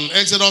from 1,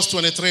 Exodus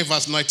 23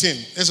 verse 19.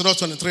 Exodus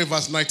 23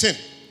 verse 19.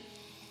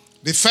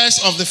 The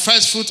first of the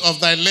first fruit of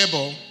thy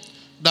labor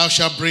thou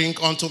shalt bring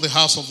unto the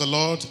house of the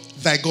Lord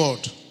thy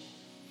God.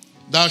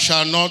 Thou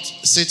shalt not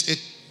sit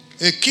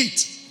a kid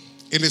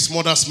in his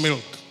mother's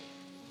milk.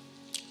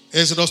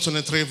 Exodus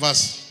 23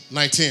 verse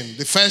 19.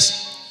 The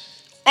first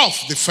of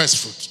the first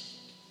fruit.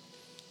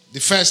 The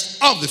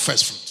first of the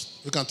first fruit.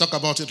 We can talk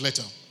about it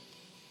later.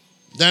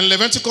 Then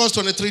Leviticus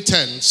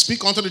 23:10.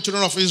 Speak unto the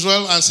children of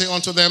Israel and say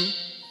unto them,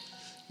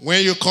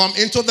 when you come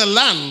into the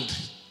land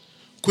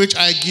which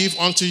I give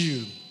unto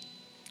you,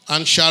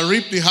 and shall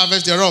reap the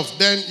harvest thereof,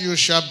 then you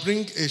shall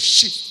bring a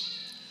sheaf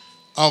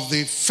of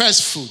the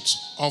first fruit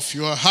of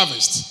your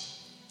harvest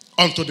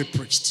unto the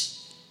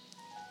priest.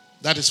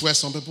 That is where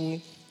some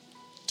people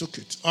took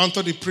it.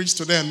 Unto the priest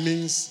to them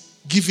means,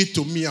 give it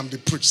to me, I'm the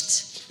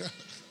priest.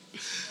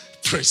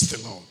 Praise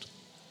the Lord.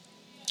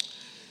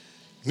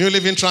 New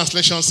Living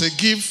Translation says,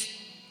 give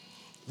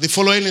the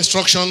following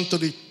instruction to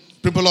the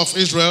people of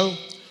Israel.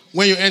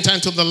 When you enter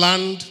into the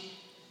land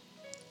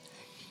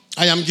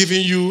I am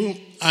giving you,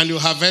 and you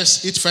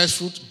harvest its first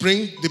fruit,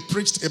 bring the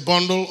priest a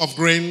bundle of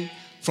grain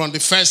from the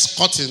first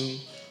cutting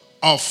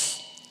of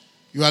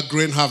your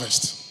grain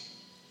harvest.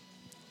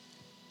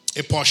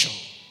 A portion.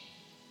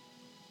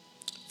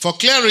 For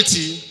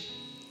clarity,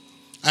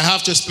 I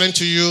have to explain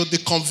to you the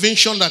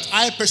conviction that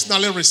I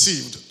personally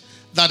received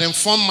that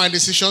informed my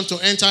decision to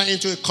enter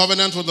into a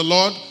covenant with the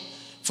Lord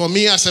for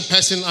me as a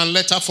person and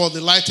later for the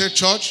Lighted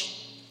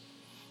Church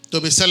to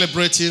be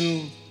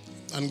celebrating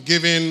and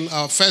giving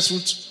our first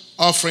fruit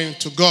offering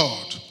to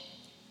God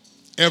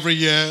every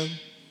year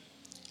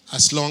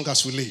as long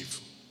as we live.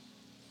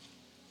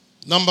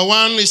 Number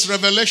one is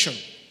revelation.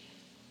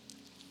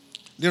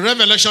 The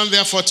revelation,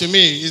 therefore, to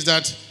me is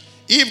that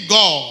if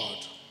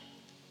God,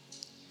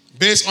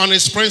 based on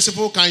his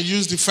principle, can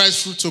use the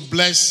first fruit to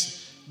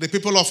bless the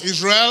people of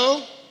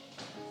Israel,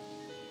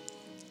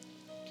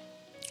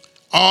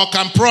 or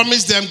can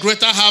promise them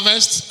greater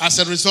harvest as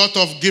a result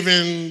of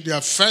giving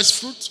their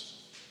first fruit,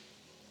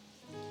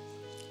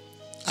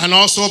 and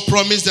also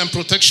promise them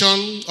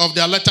protection of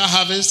their latter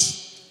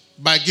harvest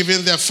by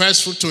giving their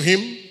first fruit to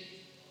him.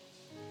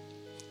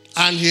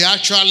 And he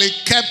actually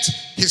kept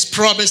his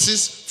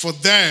promises for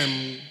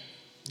them.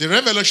 The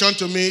revelation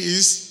to me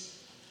is,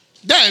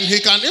 then he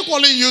can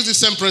equally use the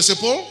same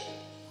principle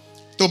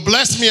to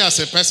bless me as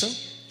a person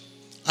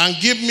and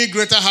give me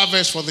greater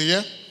harvest for the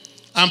year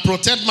and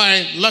protect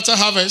my latter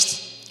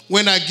harvest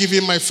when I give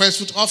him my first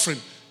fruit offering.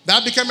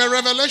 That became a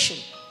revelation.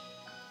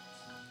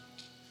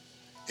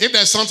 If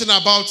there's something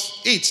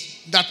about it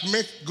that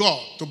makes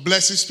God to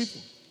bless his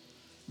people,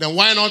 then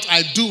why not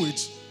I do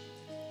it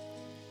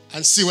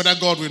and see whether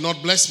God will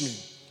not bless me?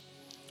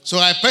 So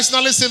I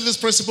personally see this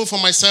principle for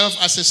myself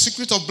as a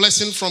secret of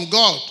blessing from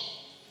God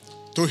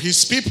to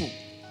his people.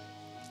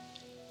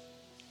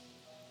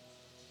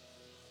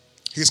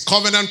 His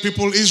covenant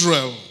people,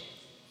 Israel.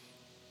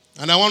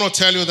 And I want to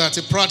tell you that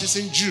a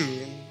practicing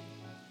Jew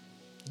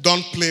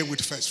don't play with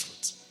first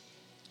fruit.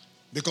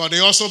 Because they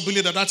also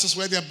believe that is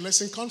where their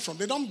blessing comes from.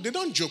 They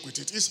don't joke with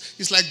it.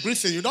 It's like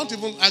breathing. You don't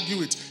even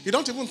argue it. You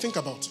don't even think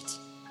about it.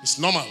 It's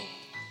normal.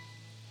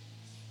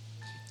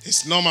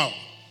 It's normal.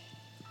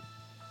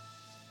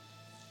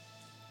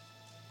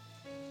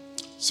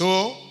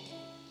 So,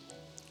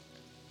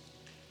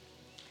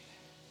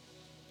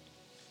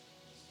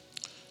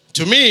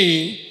 to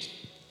me,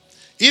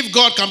 if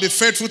God can be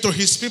faithful to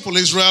his people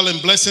Israel in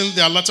blessing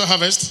their latter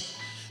harvest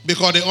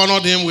because they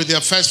honored him with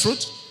their first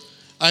fruit,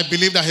 I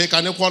believe that he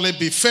can equally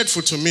be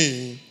faithful to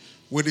me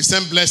with the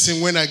same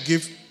blessing when I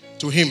give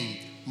to him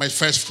my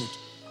first fruit.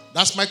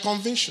 That's my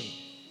conviction.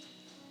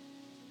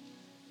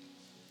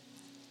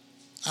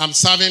 I'm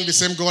serving the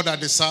same God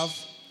that they serve.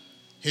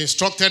 He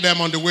instructed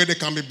them on the way they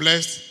can be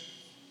blessed,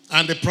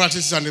 and they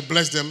practice and they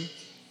bless them.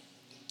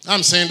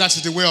 I'm saying that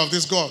is the way of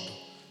this God.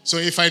 So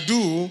if I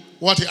do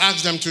what he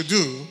asks them to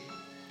do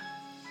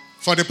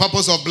for the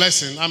purpose of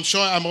blessing, I'm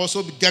sure I'm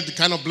also get the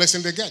kind of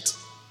blessing they get.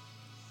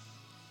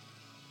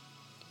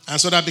 And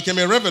so that became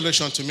a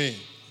revelation to me.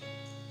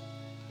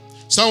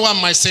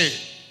 Someone might say,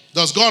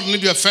 does God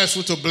need your first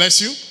fruit to bless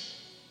you?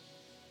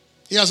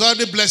 He has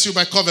already blessed you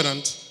by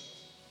covenant.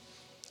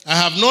 I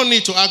have no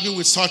need to argue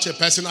with such a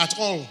person at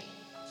all.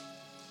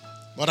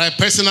 But I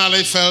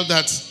personally felt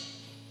that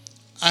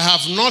I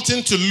have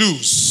nothing to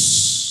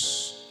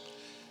lose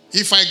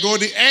if I go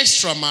the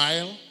extra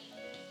mile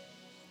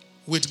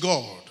with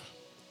God.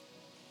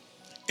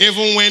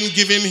 Even when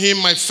giving him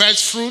my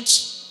first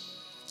fruits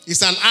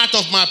is an act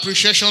of my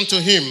appreciation to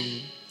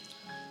him,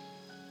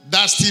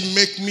 that still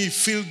make me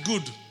feel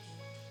good.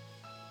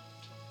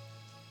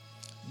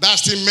 That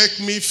still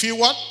make me feel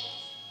what?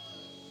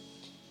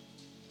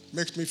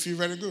 Makes me feel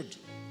very good.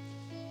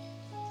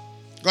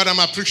 God, I'm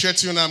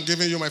appreciating you and I'm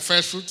giving you my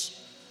first fruit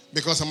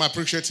because I'm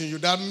appreciating you.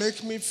 That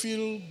makes me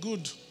feel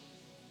good.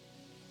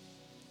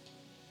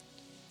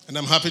 And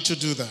I'm happy to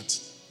do that.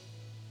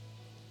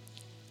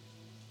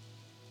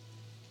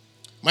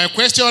 My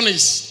question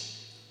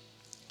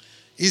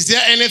is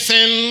there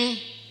anything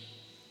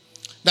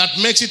that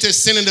makes it a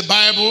sin in the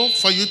Bible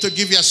for you to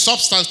give your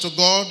substance to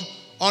God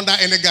under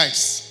any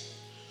guise?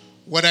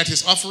 Whether it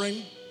is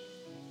offering,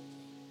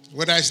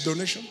 whether it's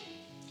donation,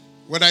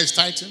 whether it's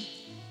tithing,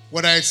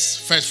 whether it's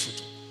first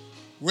fruit.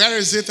 Where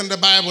is it in the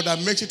Bible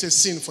that makes it a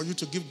sin for you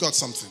to give God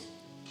something?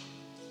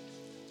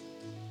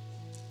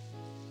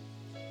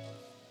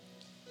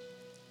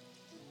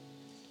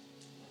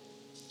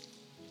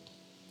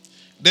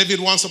 David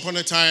once upon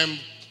a time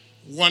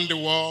won the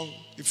war.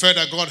 He felt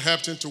that God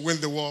helped him to win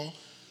the war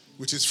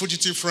with his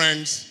fugitive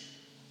friends.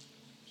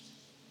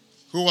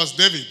 Who was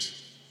David?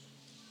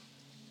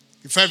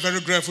 He felt very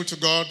grateful to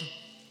God.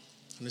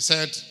 And he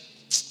said,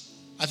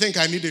 I think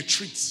I need a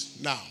treat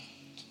now.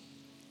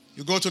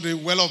 You go to the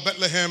well of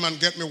Bethlehem and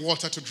get me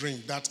water to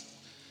drink. That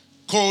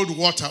cold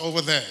water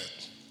over there.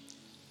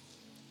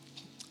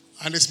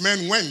 And his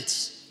men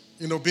went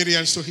in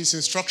obedience to his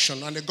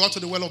instruction. And they got to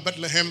the well of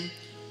Bethlehem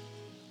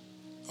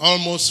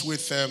almost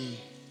with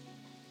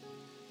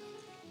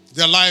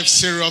their lives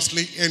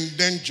seriously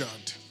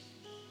endangered.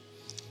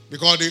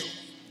 Because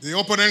the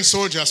opponent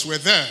soldiers were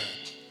there.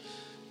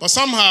 But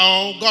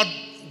somehow God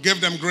gave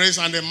them grace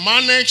and they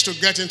managed to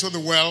get into the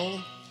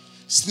well,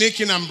 sneak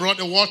in and brought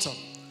the water.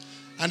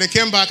 And they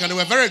came back and they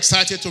were very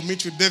excited to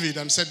meet with David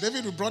and said,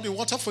 David, we brought the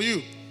water for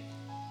you.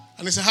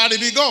 And he said, how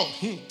did it go?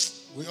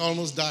 We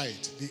almost died.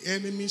 The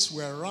enemies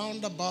were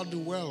round about the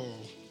well.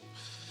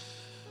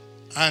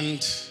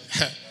 And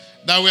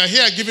that we are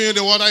here giving you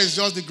the water is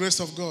just the grace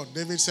of God.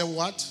 David said,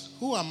 what?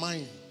 Who am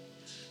I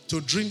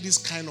to drink this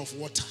kind of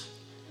water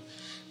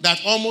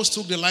that almost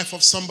took the life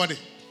of somebody?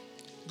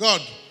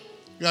 God,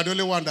 you are the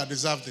only one that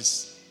deserves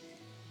this.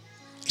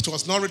 It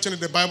was not written in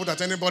the Bible that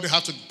anybody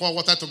had to pour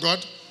water to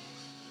God.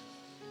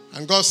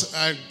 And God,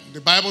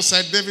 the Bible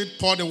said David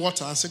poured the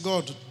water and said,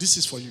 God, this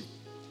is for you.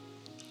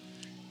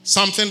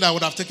 Something that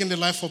would have taken the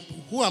life of,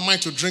 who am I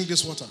to drink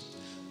this water?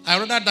 I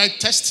rather die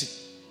thirsty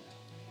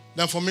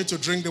than for me to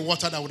drink the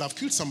water that would have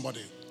killed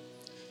somebody.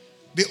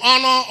 The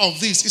honor of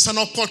this is an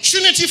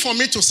opportunity for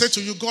me to say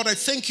to you, God, I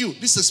thank you.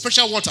 This is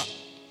special water.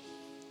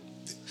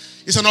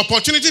 It's an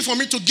opportunity for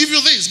me to give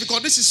you this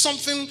because this is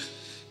something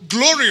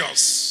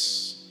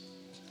glorious.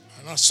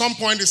 And at some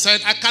point he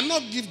said, I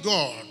cannot give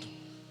God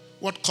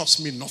what costs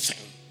me nothing.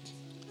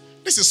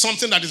 This is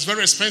something that is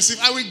very expensive.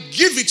 I will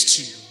give it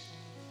to you.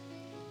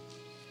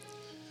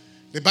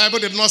 The Bible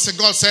did not say,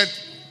 God said,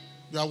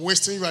 you are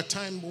wasting your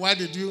time. Why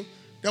did you?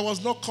 There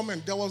was no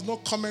comment. There was no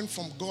comment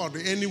from God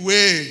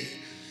anyway,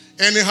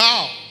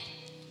 anyhow.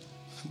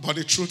 But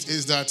the truth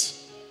is that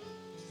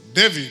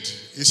David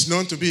is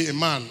known to be a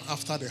man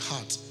after the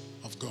heart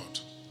of God.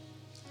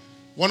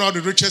 One of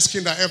the richest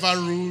kings that ever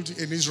ruled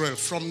in Israel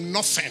from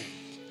nothing,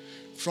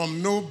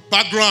 from no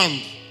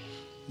background,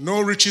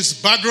 no riches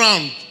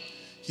background.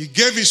 He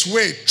gave his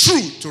way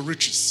true to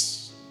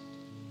riches.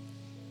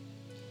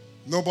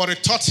 Nobody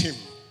taught him.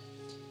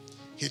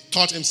 He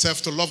taught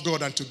himself to love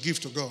God and to give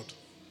to God.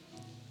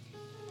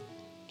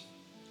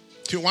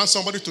 If you want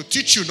somebody to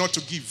teach you not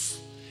to give,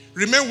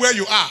 remain where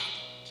you are.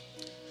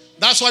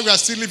 That's why we are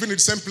still living in the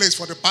same place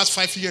for the past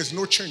 5 years,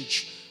 no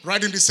change.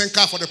 Riding the same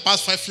car for the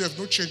past 5 years,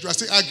 no change. We are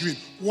still arguing.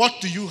 What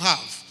do you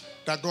have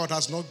that God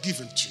has not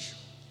given to you?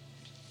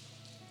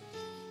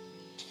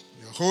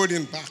 You're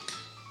holding back.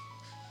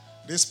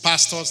 These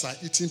pastors are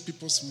eating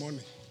people's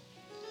money.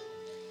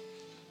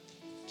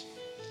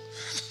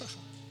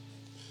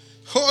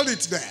 Hold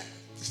it there.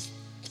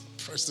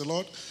 Praise the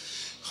Lord.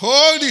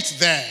 Hold it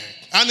there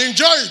and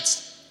enjoy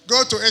it.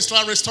 Go to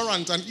extra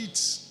restaurant and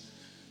eat.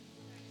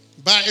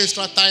 Buy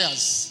extra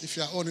tires if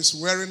your own is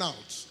wearing out.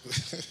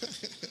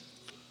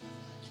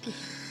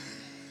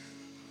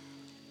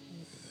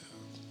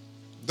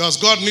 Does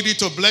God need it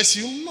to bless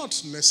you?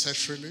 Not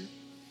necessarily.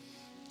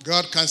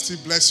 God can still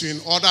bless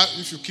you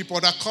if you keep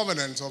other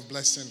covenants of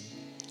blessing.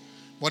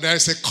 But there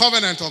is a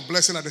covenant of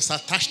blessing that is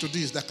attached to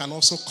this that can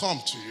also come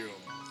to you.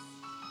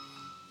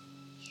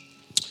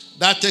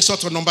 That takes us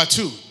to number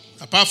 2.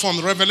 Apart from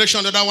the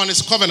revelation, the other one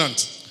is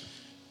covenant.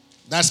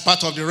 That's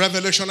part of the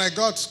revelation I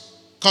got.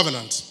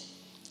 Covenant.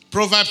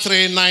 Proverbs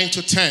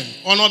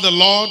 3:9-10. Honor the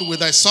Lord with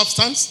thy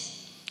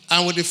substance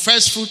and with the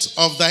first fruit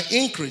of thy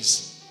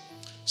increase.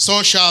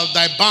 So shall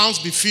thy barns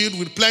be filled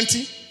with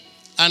plenty,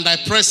 and thy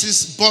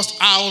presses burst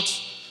out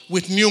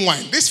with new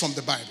wine. This is from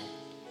the Bible.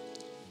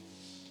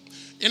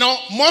 You know,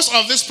 most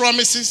of these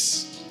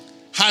promises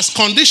has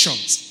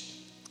conditions.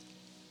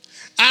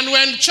 And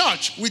when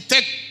church, we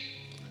take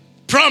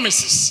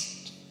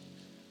promises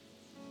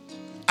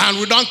and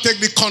we don't take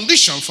the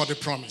condition for the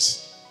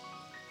promise.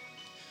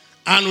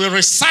 And we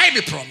recite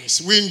the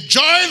promise. We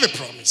enjoy the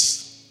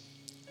promise.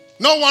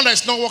 No wonder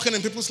it's not working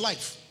in people's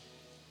life.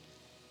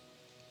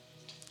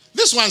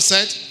 This one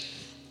said,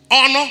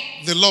 honor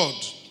the Lord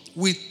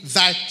with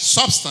thy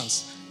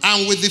substance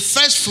and with the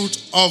first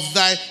fruit of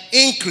thy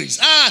increase.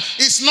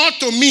 It's not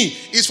to me.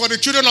 It's for the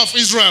children of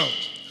Israel.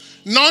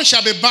 None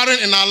shall be barren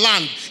in our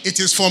land. It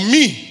is for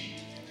me.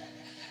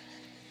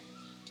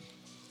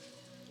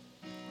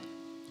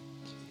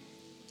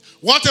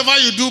 Whatever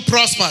you do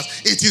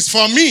prospers. It is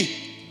for me.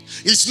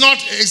 It's not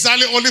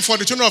exactly only for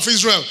the children of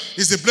Israel.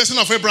 It's the blessing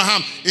of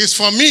Abraham. It's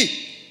for me.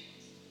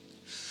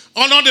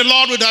 Honor the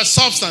Lord with thy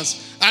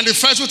substance and the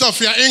first fruit of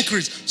your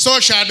increase. So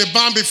shall the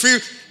barn be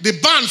filled. The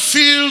barn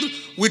filled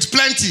with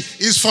plenty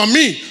is for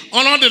me.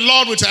 Honor the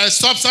Lord with thy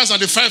substance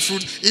and the first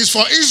fruit is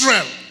for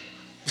Israel.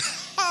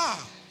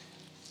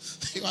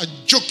 You are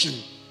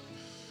joking.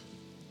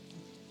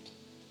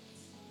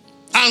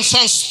 And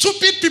some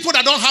stupid people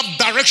that don't have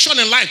direction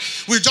in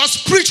life will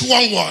just preach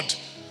one word.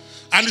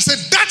 And they say,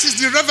 that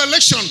is the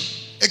revelation.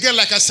 Again,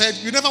 like I said,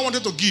 you never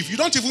wanted to give. You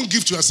don't even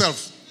give to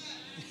yourself.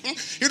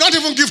 You don't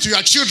even give to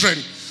your children.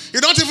 You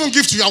don't even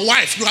give to your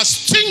wife. You are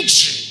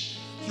stingy.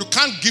 You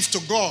can't give to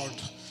God.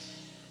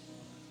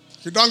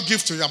 You don't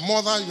give to your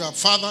mother, your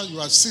father,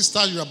 your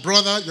sister, your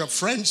brother, your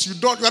friends.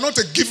 You are not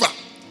a giver.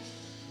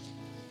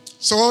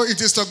 So it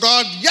is to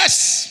God,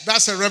 yes,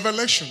 that's a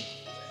revelation.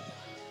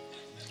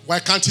 Why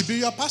can't he be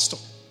your pastor?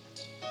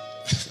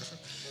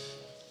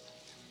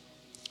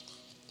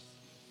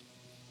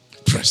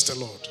 Praise the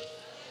Lord.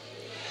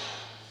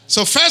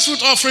 So first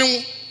fruit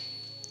offering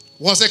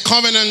was a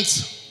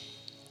covenant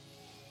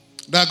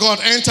that God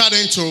entered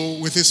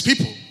into with his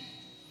people,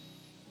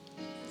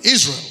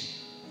 Israel,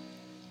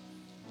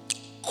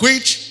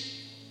 which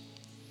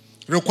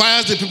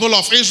requires the people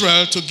of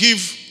Israel to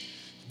give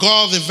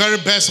God the very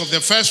best of their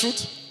first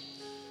fruit,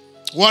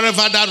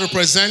 whatever that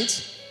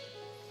represents,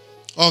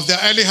 of their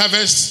early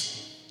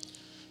harvest,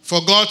 for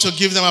God to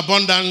give them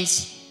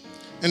abundance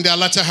in their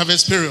latter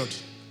harvest period.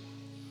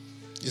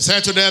 He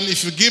said to them,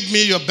 if you give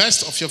me your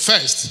best of your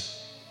first,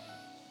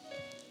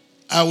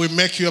 I will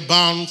make your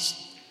barns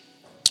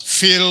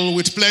fill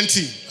with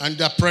plenty and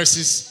their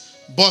presses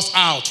burst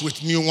out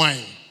with new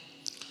wine.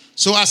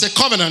 So as a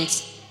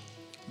covenant,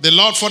 the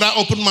Lord further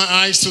opened my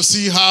eyes to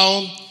see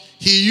how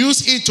he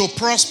used it to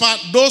prosper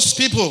those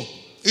people,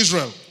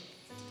 Israel.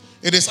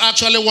 It is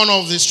actually one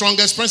of the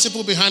strongest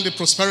principles behind the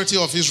prosperity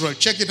of Israel.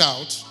 Check it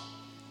out.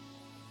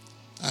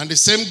 And the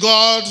same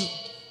God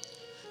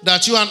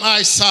that you and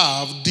I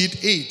serve did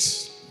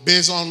it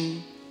based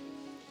on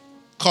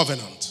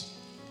covenant.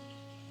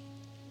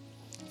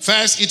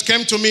 First, it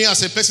came to me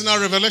as a personal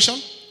revelation.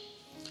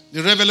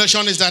 The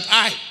revelation is that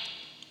I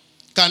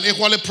can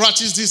equally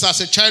practice this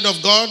as a child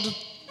of God.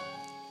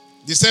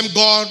 The same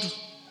God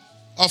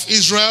of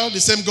Israel, the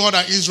same God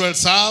that Israel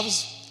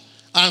serves,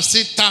 and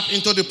still tap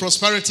into the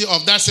prosperity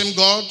of that same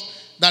God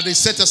that is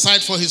set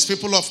aside for his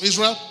people of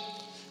Israel,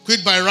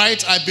 which by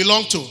right I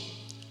belong to,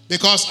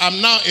 because I'm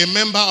now a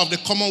member of the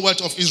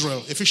Commonwealth of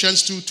Israel.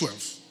 Ephesians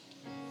 2:12.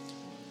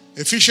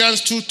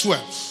 Ephesians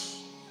 2:12.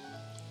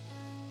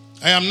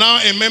 I am now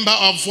a member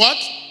of what?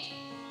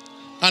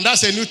 And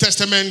that's a New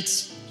Testament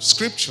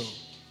scripture.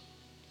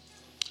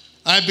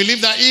 I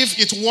believe that if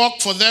it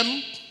worked for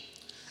them,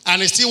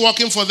 and it's still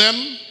working for them,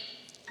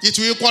 it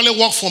will equally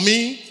work for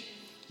me,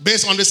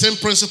 based on the same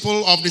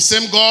principle of the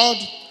same God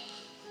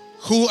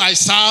who I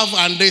serve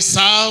and they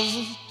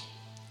serve.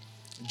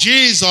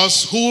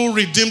 Jesus, who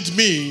redeemed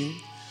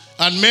me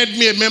and made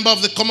me a member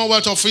of the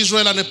Commonwealth of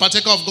Israel and a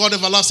partaker of God's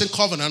everlasting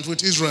covenant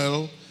with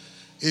Israel,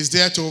 is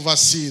there to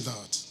oversee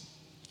that.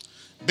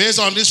 Based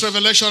on this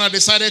revelation, I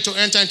decided to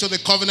enter into the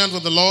covenant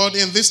with the Lord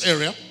in this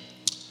area.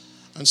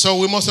 And so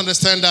we must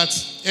understand that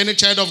any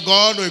child of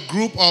God or a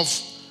group of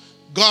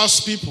God's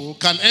people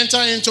can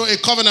enter into a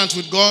covenant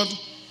with God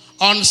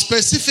on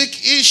specific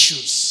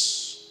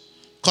issues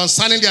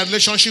concerning their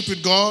relationship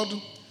with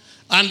God,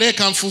 and they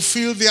can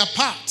fulfill their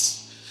part.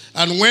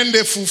 And when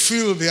they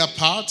fulfill their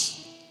part,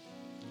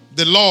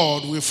 the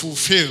Lord will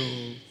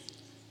fulfill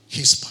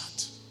his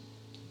part.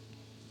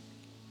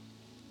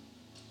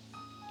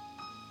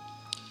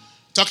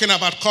 Talking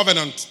about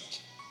covenant.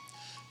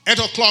 8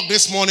 o'clock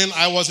this morning,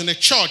 I was in a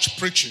church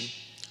preaching.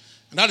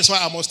 And that is why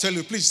I must tell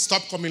you, please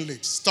stop coming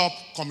late. Stop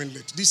coming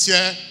late. This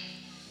year,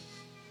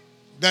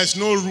 there's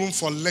no room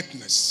for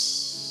lateness.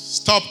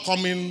 Stop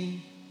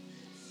coming.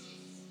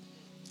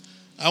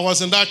 I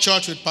was in that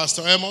church with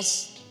Pastor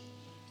Amos,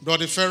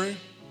 Brother Ferry,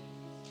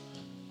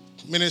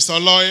 Minister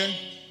Ojei,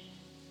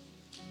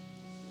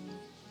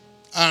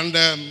 and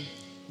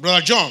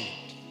Brother John.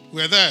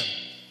 We were there.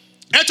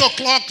 8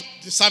 o'clock,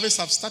 the service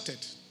have started.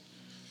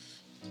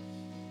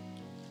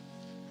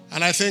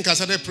 And I think I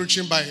started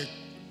preaching by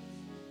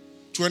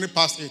 20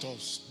 past 8 or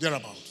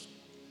thereabout.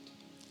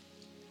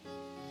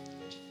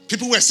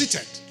 People were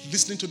seated,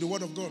 listening to the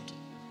word of God.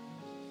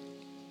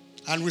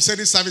 And we said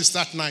this service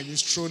start 9, he's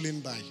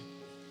strolling by.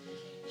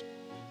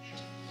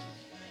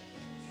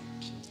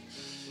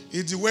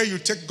 It's the way you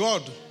take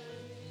God.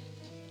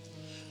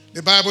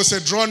 The Bible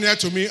said, draw near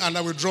to me and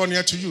I will draw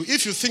near to you.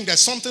 If you think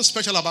there's something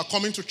special about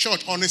coming to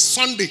church on a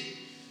Sunday,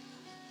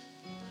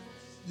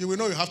 you will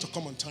know you have to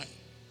come on time.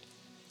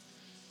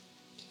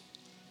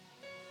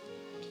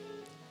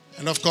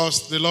 And of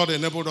course, the Lord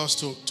enabled us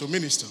to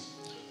minister.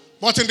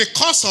 But in the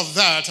course of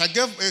that, I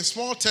gave a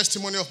small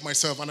testimony of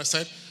myself, and I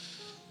said,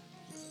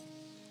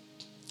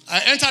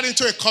 I entered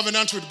into a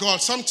covenant with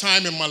God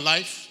sometime in my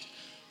life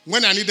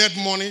when I needed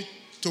money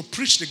to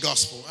preach the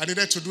gospel. I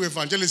needed to do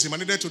evangelism. I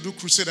needed to do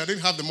crusade. I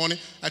didn't have the money.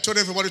 I told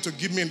everybody to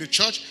give me in the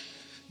church.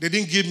 They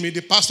didn't give me.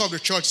 The pastor of the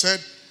church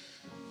said,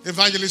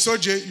 Evangelist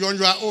Ojei, you're on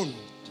your own.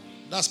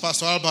 That's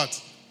Pastor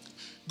Albert.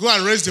 Go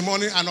and raise the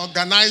money and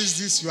organize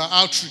this, your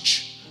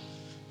outreach.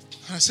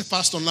 And I said,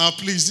 Pastor, now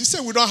please. He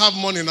said, we don't have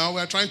money now.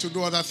 We're trying to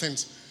do other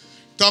things.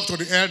 Talk to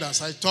the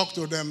elders. I talked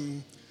to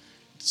them,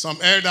 some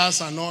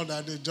elders and all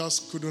that. They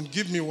just couldn't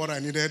give me what I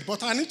needed.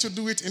 But I need to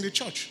do it in the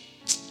church.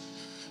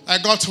 I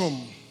got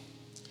home.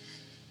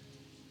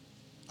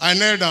 I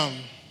knelt down.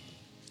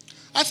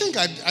 I think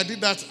I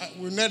did that.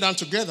 We knelt down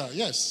together,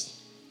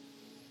 yes.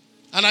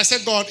 And I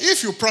said, God,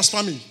 if you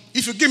prosper me,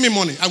 if you give me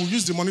money, I will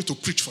use the money to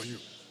preach for you.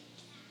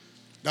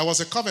 That was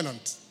a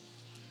covenant.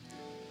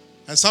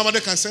 And somebody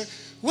can say,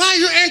 why are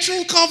you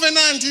entering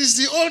covenant? It's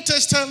the Old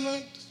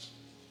Testament.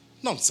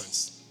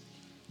 Nonsense.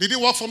 Did it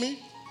work for me?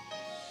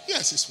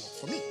 Yes, it's worked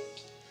for me.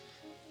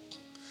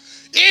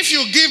 If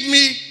you give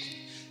me,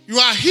 you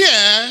are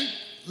here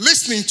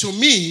listening to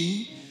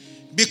me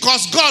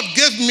because God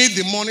gave me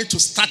the money to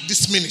start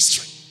this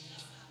ministry.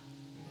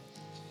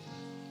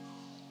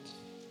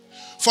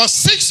 For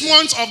 6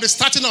 months of the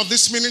starting of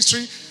this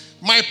ministry,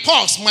 my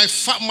purse,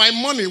 my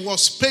money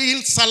was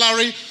paying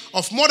salary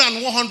of more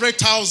than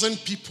 100,000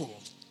 people.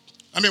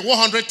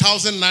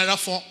 100,000 naira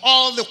for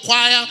all the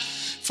choir,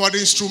 for the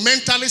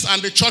instrumentalists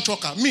and the church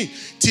worker. Me,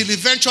 till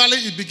eventually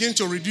it began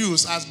to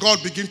reduce as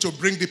God began to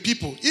bring the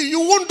people.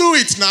 You won't do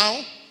it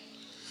now.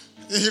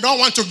 If you don't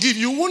want to give,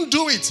 you won't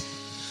do it.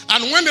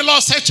 And when the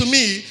Lord said to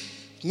me,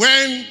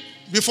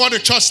 before the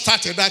church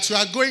started, that you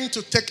are going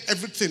to take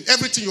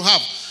everything you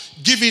have,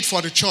 give it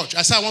for the church.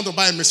 I said, I want to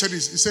buy a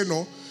Mercedes. He said,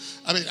 no.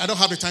 I don't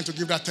have the time to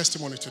give that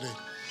testimony today.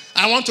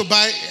 I want to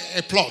buy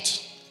a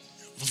plot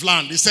of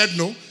land. He said,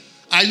 no.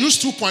 I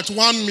used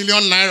 2.1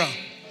 million naira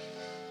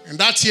in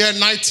that year,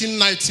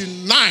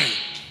 1999,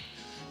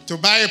 to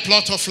buy a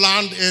plot of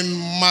land in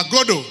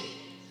Magodo.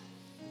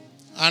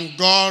 And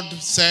God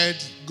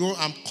said, go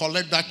and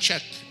collect that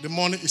check. The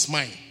money is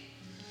mine.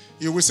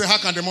 You will say, how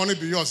can the money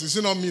be yours? Is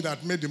it not me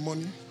that made the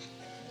money?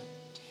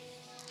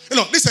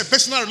 This is a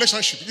personal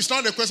relationship. It's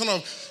not a question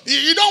of,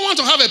 you don't want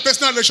to have a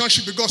personal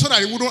relationship with God so that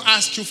He wouldn't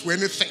ask you for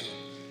anything.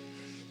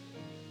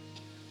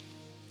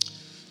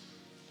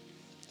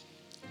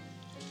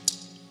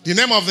 The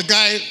name of the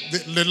guy,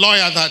 the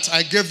lawyer that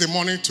I gave the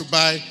money to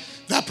buy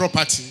that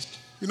property,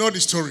 you know the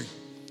story.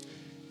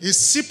 It's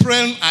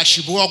Cyprian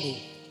Ashibuogu.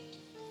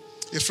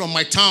 He's from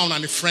my town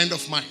and a friend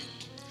of mine.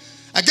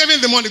 I gave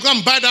him the money, go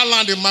and buy that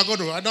land in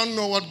Magodo. I don't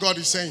know what God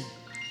is saying.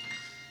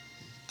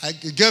 I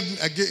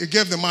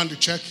gave the man the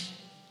check.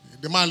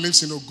 The man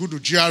lives in Ogudu,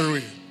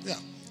 GRA. Yeah.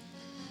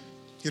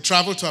 He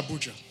traveled to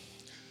Abuja.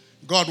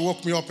 God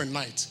woke me up at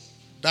night.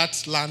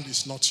 That land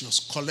is not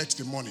yours. Collect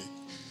the money.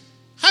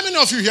 How many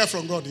of you hear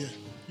from God here?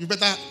 You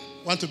better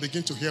want to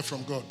begin to hear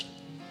from God.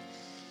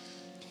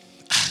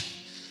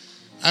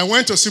 I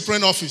went to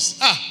Cyprian office.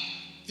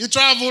 He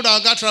traveled, our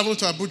guy traveled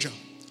to Abuja.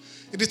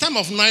 At the time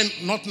of 9,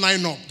 not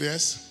 9 up,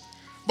 yes.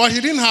 But he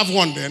didn't have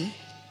one then.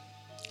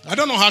 I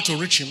don't know how to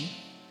reach him.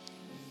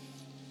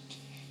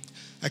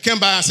 I came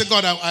by and said,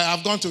 God, I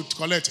have gone to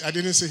collect. I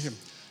didn't see him.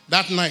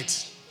 That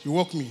night, he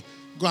woke me.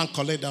 Go and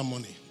collect that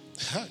money.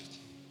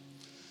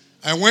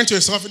 I went to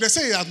his office. They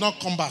say he has not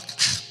come back.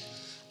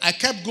 I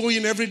kept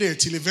going every day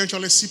till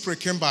eventually Cyprian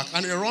came back.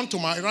 And he ran to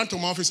my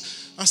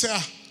office. I said,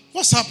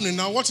 what's happening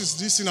now? What is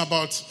this thing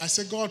about? I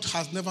said, God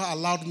has never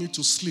allowed me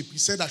to sleep. He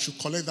said I should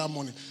collect that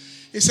money.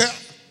 He said,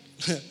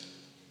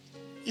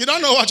 you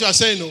don't know what you are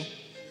saying, no?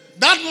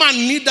 That man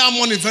need that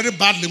money very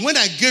badly. When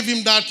I gave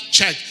him that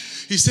check,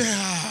 he said,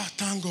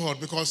 thank God,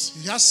 because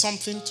he has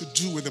something to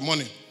do with the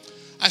money.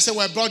 I said,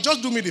 well, bro,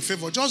 just do me the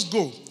favor. Just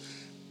go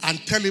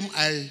and tell him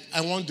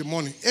I want the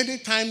money.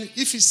 Anytime,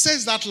 if he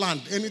says that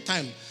land,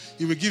 anytime,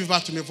 he will give it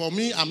back to me. For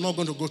me, I'm not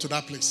going to go to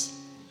that place.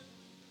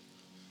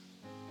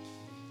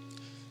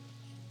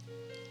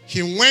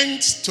 He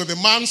went to the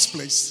man's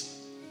place.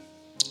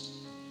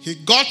 He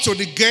got to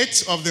the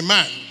gate of the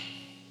man.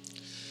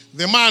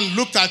 The man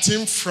looked at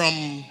him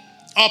from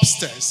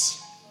upstairs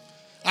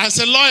and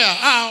said,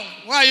 lawyer,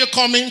 why are you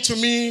coming to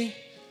me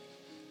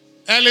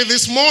early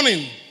this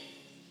morning?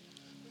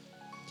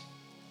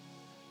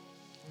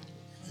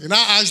 He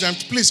now asked them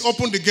to please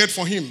open the gate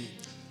for him.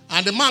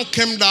 And the man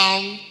came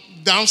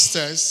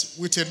downstairs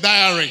with a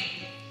diary.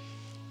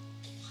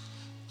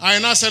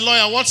 And I said,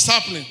 lawyer, what's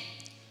happening?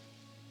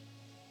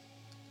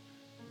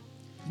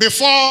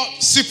 Before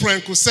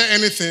Cyprian could say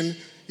anything,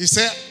 he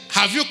said,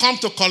 have you come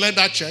to collect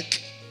that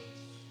check?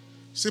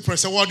 Cyprian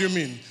said, what do you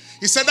mean?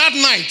 He said, that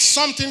night,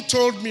 something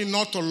told me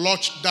not to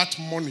lodge that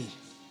money.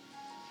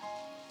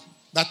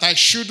 That I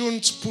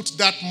shouldn't put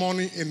that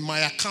money in my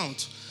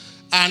account.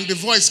 And the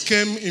voice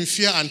came in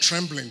fear and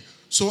trembling.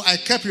 So I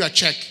kept your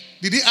check.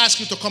 Did he ask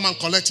you to come and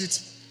collect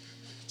it?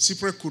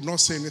 Cyprian could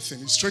not say anything.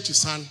 He stretched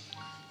his hand,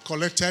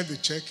 collected the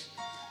check,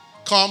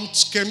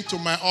 came to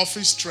my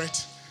office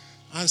straight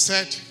and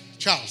said,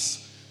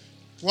 Charles,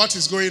 what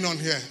is going on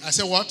here? I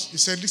said, what? He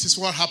said, this is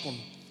what happened.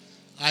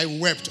 I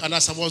wept. And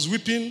as I was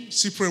weeping,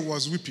 Cyprian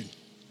was weeping.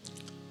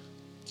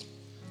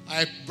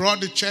 I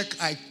brought the check.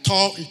 I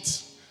tore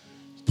it.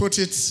 Put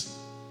it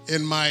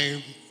in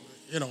my,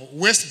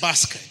 waste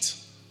basket.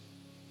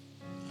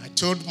 I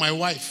told my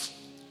wife.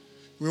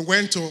 We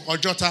went to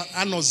Ojota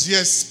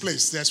Anozier's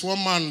place. There's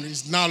one man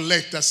who's now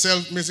late that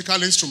sells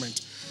musical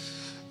instruments.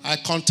 I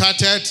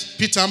contacted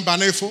Peter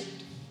Mbanefo.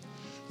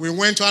 We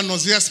went to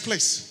Anozier's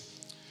place.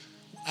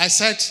 I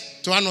said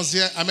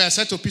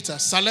to Peter,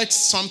 select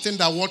something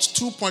that worth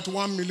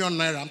 2.1 million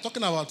naira. I'm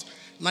talking about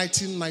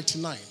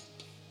 1999.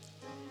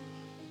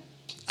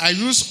 I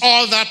used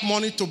all that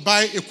money to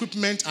buy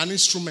equipment and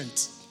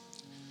instruments.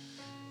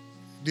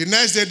 The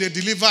next day they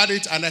delivered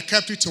it and I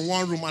kept it in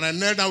one room and I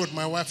knelt down with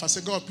my wife. I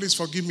said, God, please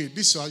forgive me.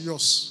 These are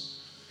yours.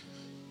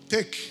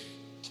 Take.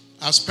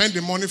 I'll spend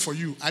the money for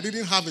you. I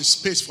didn't have a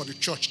space for the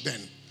church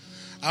then.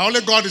 I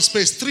only got the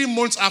space 3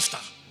 months after.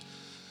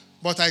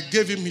 But I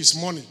gave him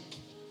his money.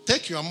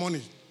 Take your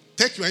money.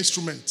 Take your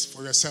instrument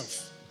for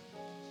yourself.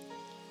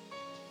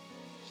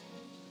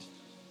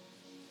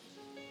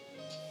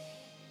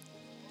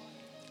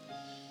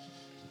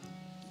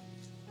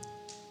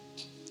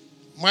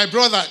 My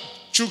brother,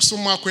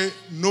 Chuksumakwe,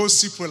 knows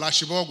Cyprian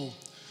Ashibogu.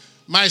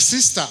 My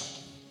sister,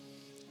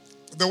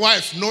 the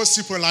wife, knows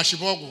Cyprian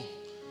Ashibogu.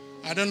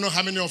 I don't know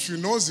how many of you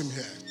knows him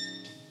here.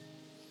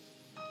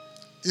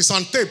 It's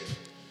on tape.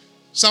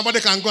 Somebody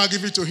can go and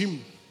give it to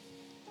him.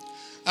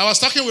 I was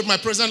talking with my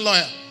present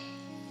lawyer.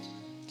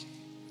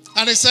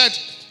 And he said,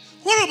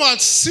 what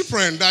about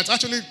Cyprian that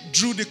actually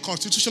drew the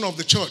constitution of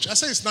the church? I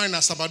said, it's not in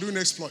Asaba doing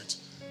exploit.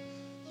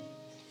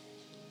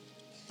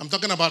 I'm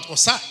talking about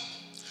Ojei.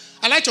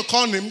 I like to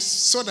call names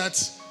so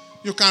that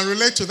you can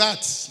relate to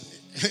that.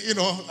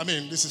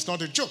 This is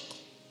not a joke.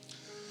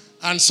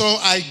 And so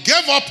I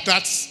gave up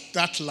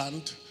that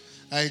land.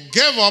 I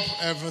gave up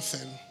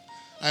everything.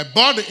 I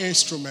bought the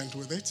instrument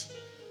with it.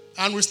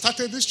 And we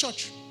started this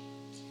church.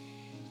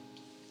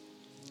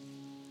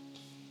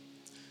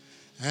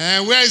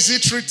 And where is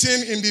it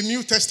written in the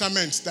New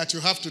Testament that you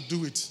have to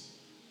do it?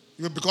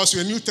 Because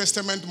you're a New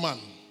Testament man.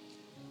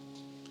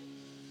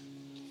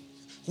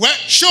 Well,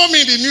 show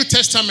me in the New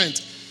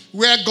Testament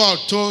where God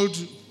told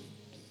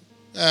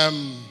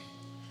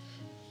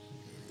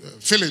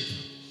Philip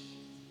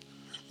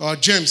or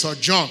James or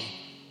John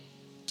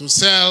to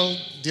sell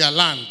their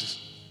land.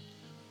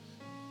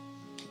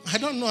 I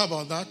don't know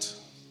about that.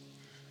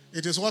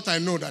 It is what I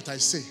know that I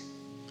say.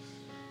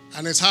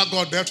 And it's how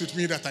God dealt with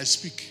me that I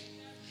speak.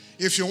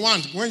 If you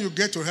want, when you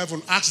get to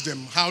heaven, ask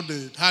them how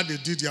they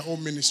did their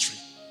own ministry.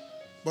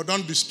 But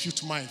don't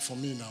dispute mine for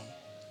me now.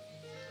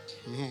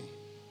 Mm-hmm.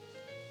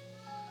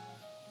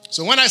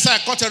 So when I say I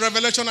caught a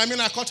revelation, I mean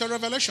I caught a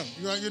revelation.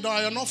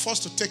 You're not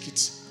forced to take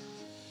it.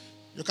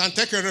 You can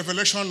take a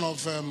revelation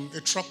of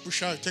a truck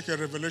pusher, take a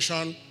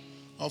revelation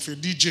of a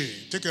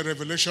DJ, take a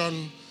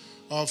revelation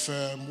of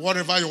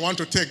whatever you want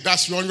to take.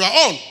 That's you on your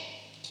own.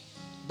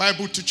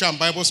 Bible teacher and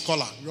Bible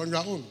scholar, you're on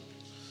your own.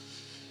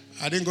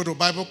 I didn't go to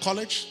Bible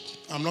college.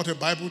 I'm not a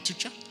Bible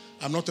teacher.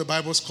 I'm not a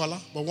Bible scholar.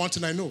 But one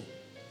thing I know,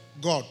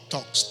 God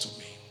talks to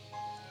me.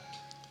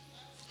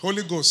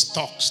 Holy Ghost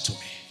talks to me.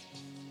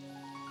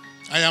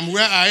 I am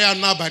where I am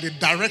now by the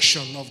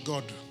direction of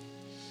God.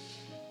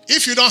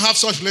 If you don't have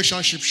such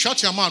relationship,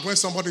 shut your mouth when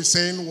somebody is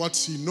saying what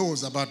he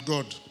knows about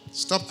God.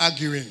 Stop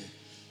arguing.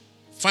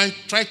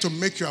 Try to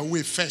make your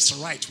way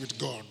first right with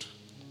God.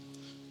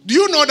 Do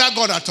you know that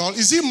God at all?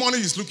 Is it money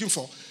he's looking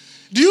for?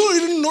 Do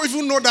you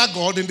even know that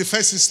God in the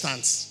first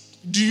instance?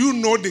 Do you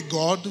know the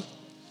God?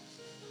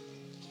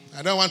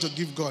 I don't want to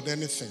give God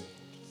anything.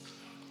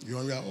 You're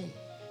on your own.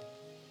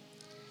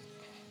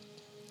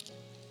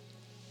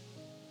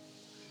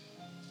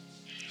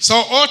 So,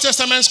 Old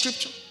Testament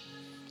scripture,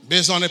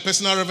 based on a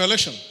personal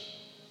revelation.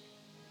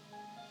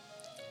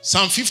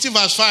 Psalm 50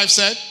 verse 5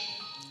 said,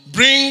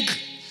 bring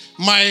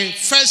my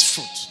first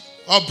fruit,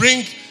 or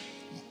bring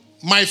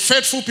my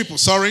faithful people,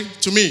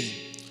 to me.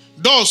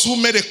 Those who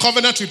made a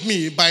covenant with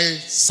me by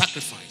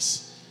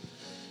sacrifice.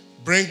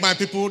 Bring my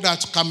people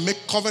that can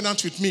make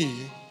covenant with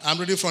me. I'm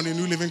reading from the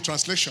New Living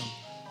Translation.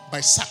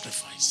 By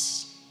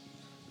sacrifice.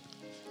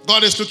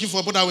 God is looking for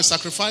people that will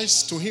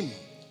sacrifice to him.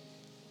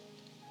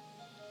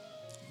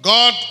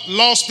 God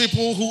loves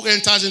people who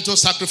enters into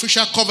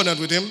sacrificial covenant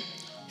with him.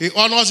 He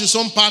honors his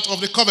own part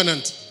of the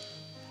covenant.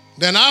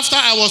 Then after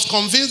I was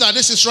convinced that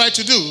this is right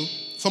to do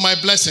for my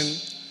blessing,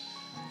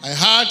 I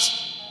had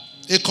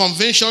a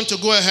convention to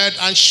go ahead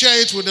and share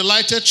it with the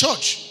Lighted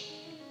Church.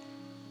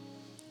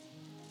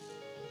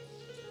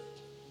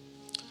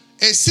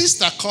 A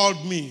sister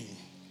called me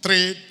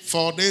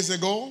 3-4 days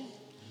ago.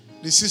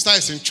 The sister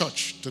is in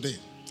church today.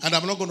 And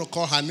I'm not going to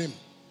call her name.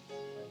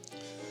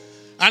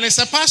 And it's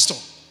a pastor.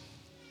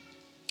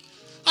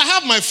 I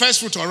have my first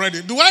fruit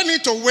already. Do I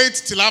need to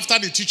wait till after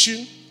the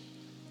teaching?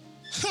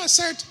 I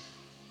said,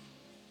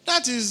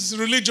 that is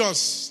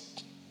religious.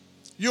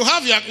 You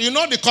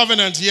know the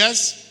covenant,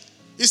 yes?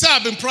 He said,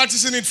 I've been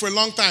practicing it for a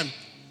long time.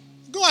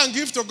 Go and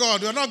give to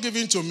God. You're not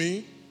giving to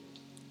me.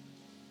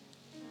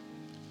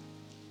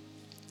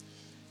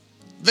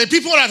 The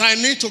people that I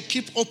need to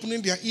keep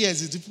opening their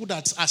ears is the people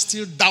that are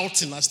still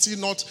doubting, are still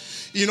not,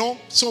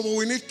 so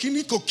we need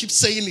to keep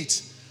saying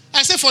it.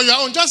 I say, for your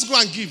own, just go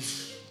and give.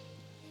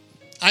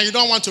 And you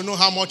don't want to know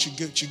how much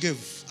she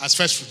gave as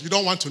first fruit. You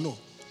don't want to know.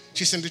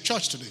 She's in the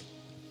church today.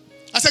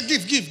 I said,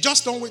 give.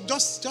 Just don't wait.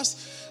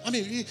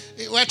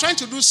 We're trying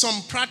to do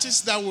some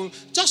practice that will,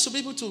 just to be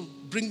able to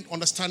bring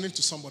understanding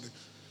to somebody.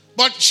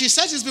 But she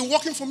says it's been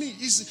working for me.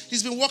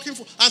 He's been working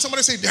for, and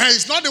somebody said,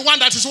 it's not the one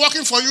that is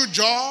working for you,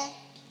 Joe.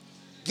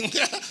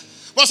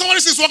 But somebody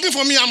says it's working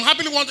for me. I'm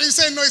happily wanting. He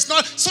said, no, it's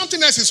not.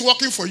 Something else is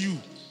working for you.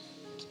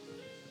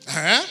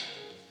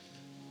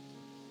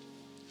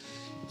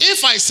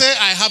 If I say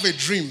I have a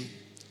dream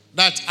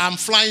that I'm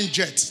flying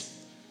jet,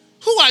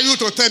 who are you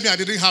to tell me I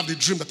didn't have the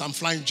dream that I'm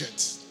flying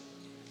jet?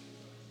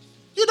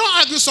 You don't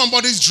argue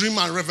somebody's dream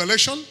and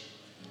revelation.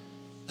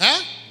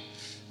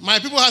 My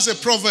people has a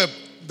proverb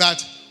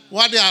that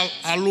what they are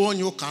alone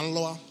you can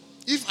lower.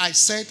 If I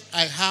said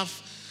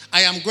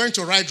I am going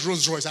to ride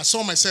Rolls Royce, I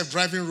saw myself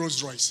driving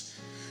Rolls Royce.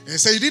 And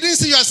say, you didn't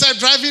see yourself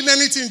driving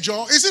anything,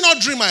 Joe? Is it not a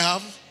dream I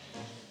have?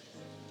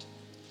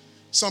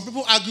 Some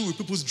people argue with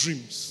people's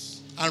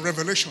dreams and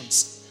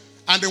revelations.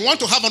 And they want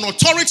to have an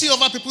authority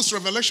over people's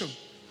revelation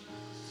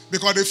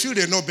because they feel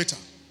they know better.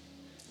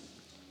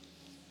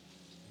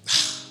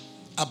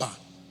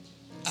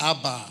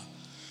 Abba.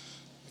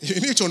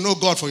 You need to know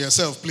God for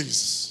yourself,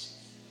 please.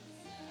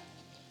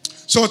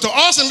 So to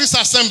us in this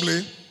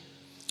assembly,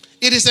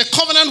 it is a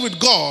covenant with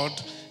God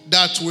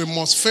that we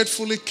must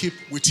faithfully keep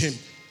with him.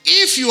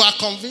 If you are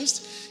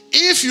convinced,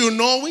 if you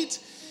know it,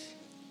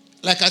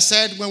 like I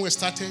said when we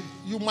started,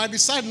 you might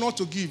decide not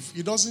to give.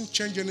 It doesn't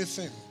change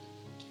anything.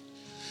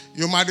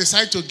 You might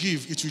decide to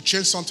give. It will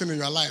change something in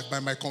your life by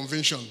my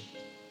conviction.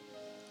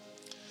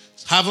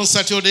 Having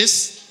settled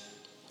this,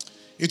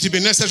 it will be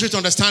necessary to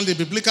understand the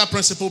biblical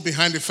principle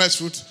behind the first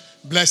fruit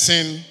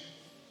blessing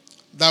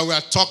that we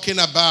are talking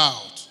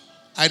about.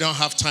 I don't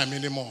have time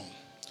anymore,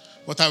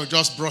 but I will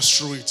just brush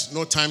through it.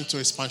 No time to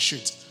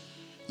expatiate.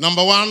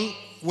 Number one,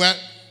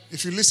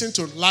 if you listen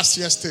to last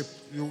year's tape,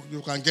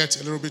 you can get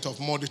a little bit of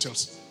more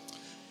details.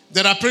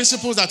 There are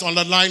principles that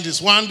underline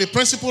this. One, the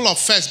principle of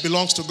first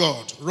belongs to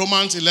God.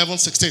 Romans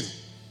 11:16.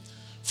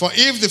 For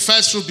if the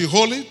first fruit be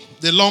holy,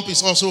 the lump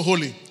is also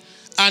holy.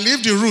 And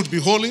if the root be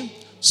holy,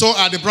 so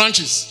are the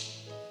branches.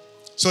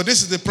 So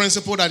this is the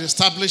principle that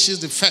establishes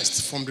the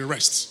first from the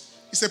rest.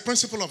 It's a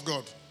principle of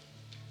God.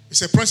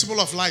 It's a principle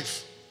of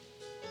life.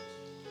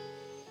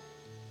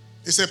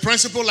 It's a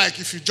principle like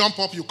if you jump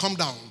up, you come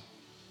down.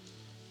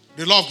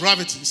 The law of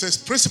gravity. It says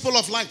principle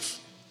of life.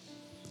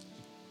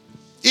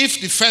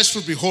 If the first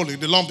fruit be holy,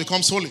 the lump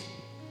becomes holy.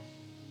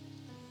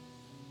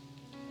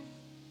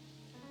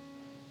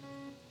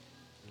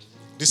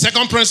 The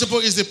second principle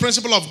is the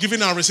principle of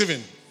giving and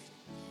receiving.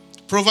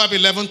 Proverbs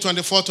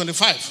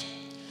 11:24-25.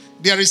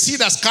 There is seed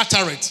that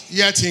scattereth,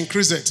 yet he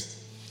increaseth.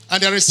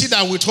 And there is seed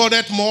that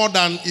withholdeth more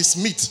than is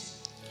meat,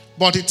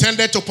 but it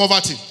tendeth to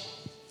poverty.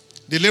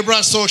 The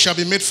liberal soul shall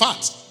be made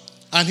fat,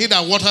 and he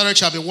that watereth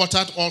shall be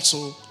watered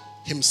also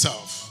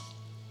himself.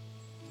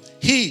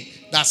 He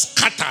that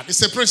scattered,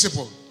 it's a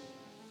principle,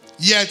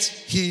 yet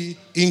he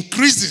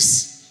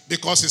increases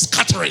because he's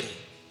scattering.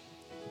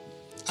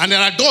 And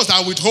there are those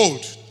that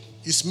withhold.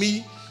 It's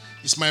me,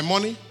 it's my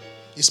money,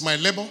 it's my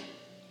labor.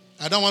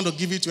 I don't want to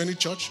give it to any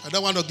church. I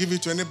don't want to give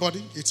it to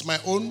anybody. It's my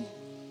own.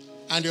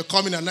 And you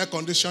come in an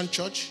air-conditioned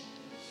church.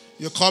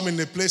 You come in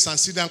a place and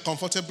sit down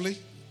comfortably.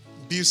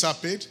 Bills are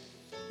paid.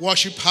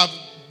 Worship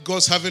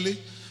goes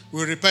heavily.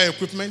 We repair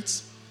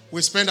equipment.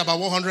 We spend about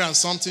 100 and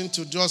something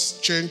to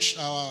just change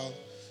our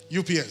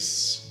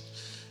UPS.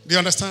 Do you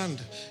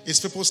understand? It's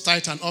people's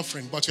tithe and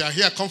offering. But you are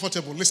here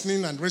comfortable,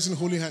 listening and raising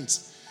holy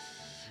hands.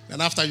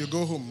 And after you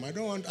go home,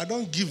 I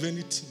don't give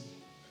anything.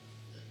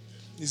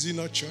 Is it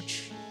not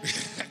church?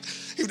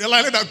 If the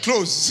line are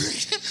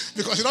closed,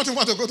 because you don't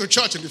want to go to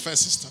church in the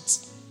first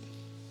instance.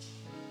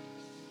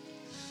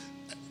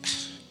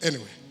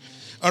 Anyway,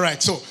 all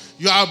right. So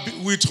we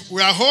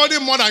are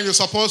holding more than you're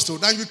supposed to.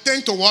 Then you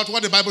tend to what?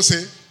 What the Bible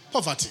say?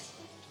 Poverty.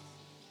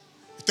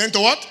 You tend to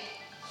what?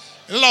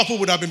 A lot of people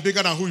would have been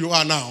bigger than who you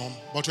are now,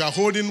 but you are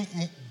holding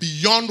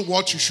beyond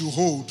what you should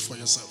hold for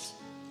yourself.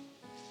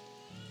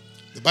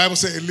 The Bible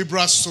says, a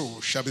liberal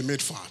soul shall be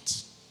made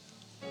fat.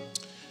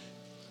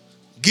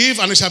 Give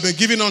and it shall be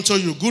given unto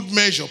you. Good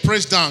measure,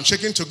 pressed down,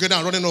 shaking together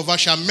and running over,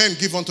 shall men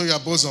give unto your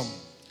bosom.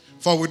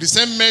 For with the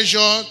same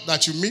measure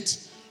that you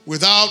meet,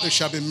 without it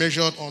shall be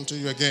measured unto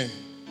you again.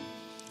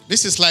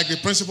 This is like the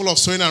principle of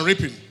sowing and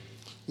reaping.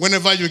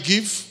 Whenever you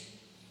give,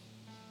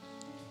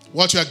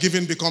 what you are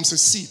giving becomes a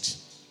seed.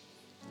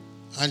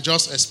 And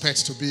just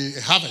expect to be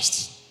a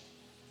harvest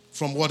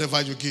from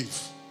whatever you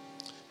give.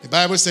 The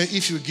Bible says,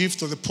 if you give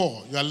to the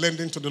poor, you are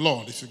lending to the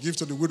Lord. If you give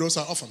to the widows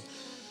and orphans,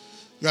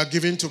 you are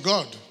giving to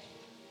God.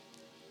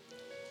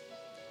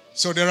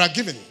 So there are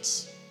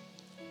givings.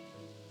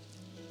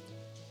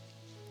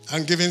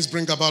 And givings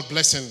bring about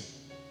blessing.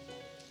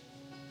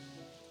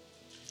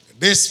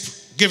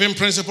 This giving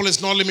principle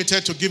is not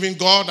limited to giving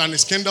God and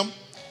His kingdom.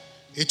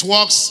 It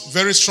works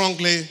very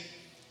strongly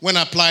when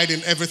applied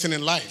in everything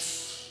in life.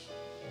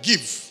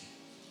 Give.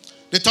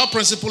 The top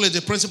principle is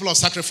the principle of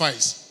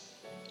sacrifice.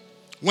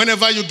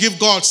 Whenever you give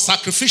God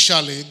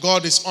sacrificially,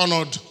 God is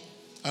honored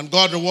and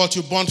God rewards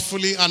you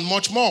bountifully and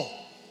much more.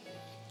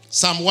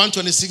 Psalm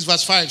 126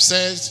 verse 5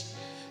 says,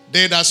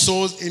 they that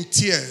sow in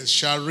tears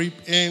shall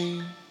reap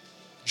in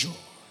joy.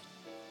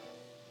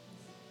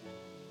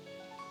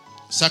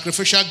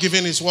 Sacrificial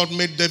giving is what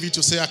made David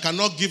to say, I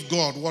cannot give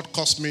God what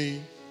costs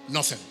me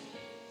nothing.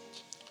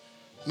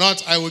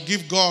 Not, I will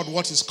give God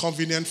what is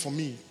convenient for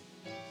me.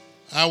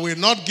 I will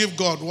not give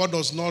God what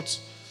does not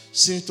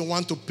seem to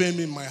want to pain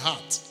me in my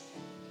heart.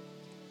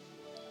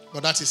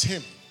 But that is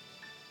Him.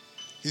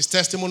 His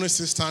testimony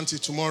still stands till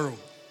tomorrow.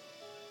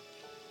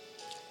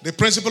 The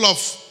principle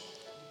of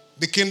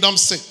the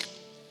kingdom's sake.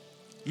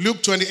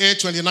 Luke 28,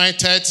 29,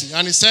 30.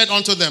 And He said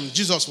unto them,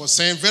 Jesus was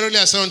saying, verily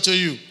I say unto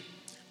you,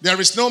 there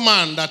is no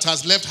man that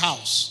has left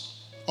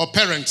house, or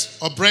parent,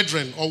 or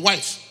brethren, or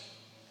wife,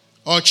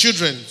 or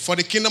children, for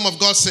the kingdom of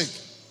God's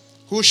sake,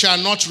 who shall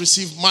not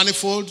receive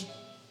manifold,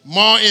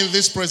 more in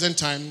this present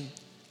time,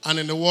 and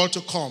in the world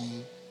to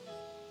come,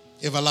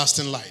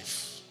 everlasting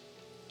life.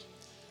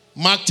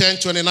 Mark 10,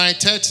 29,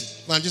 30.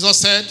 When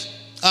Jesus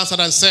answered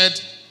and said,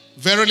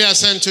 verily I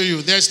say unto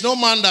you, there is no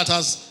man that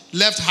has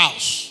left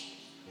house,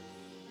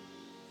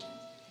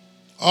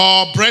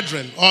 or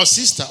brethren, or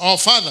sister, or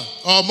father,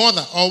 or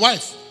mother, or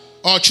wife,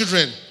 or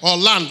children, or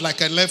land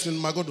like I left in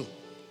Magodo,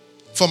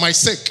 for my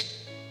sake,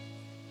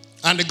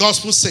 and the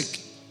gospel's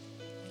sake,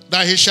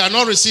 that he shall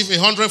not receive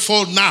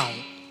 100-fold now,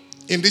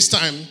 in this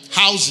time,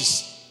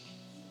 houses.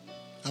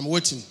 I'm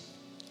waiting.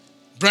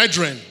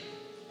 Brethren,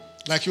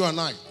 like you and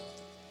I,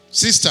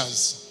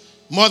 sisters,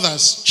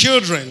 mothers,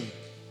 children,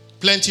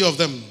 plenty of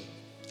them,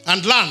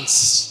 and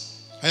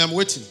lands. I am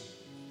waiting.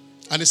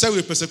 And He said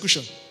with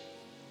persecution,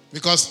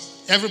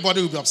 because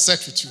everybody will be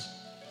upset with you.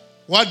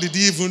 What did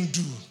He even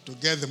do to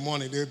get the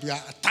money? They'll be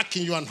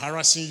attacking you and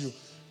harassing you.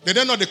 They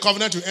don't know the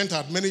covenant you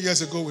entered many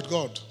years ago with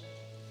God.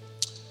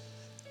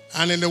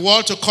 And in the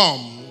world to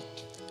come,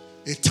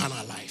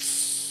 eternal life.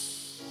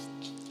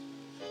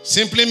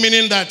 Simply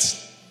meaning that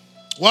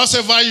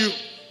Whatsoever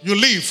you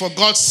live for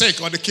God's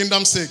sake or the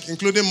kingdom's sake,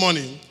 including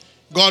money,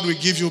 God will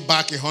give you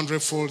back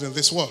 100-fold in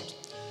this world.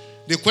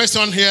 The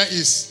question here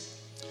is,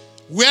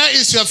 where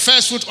is your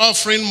first fruit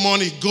offering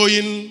money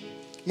going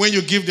when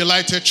you give the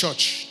Lighted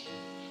Church?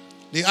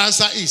 The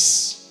answer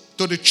is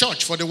to the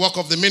church for the work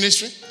of the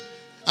ministry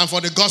and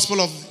for the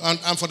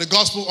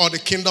gospel or the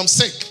kingdom's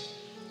sake.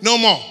 No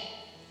more,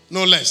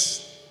 no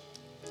less.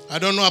 I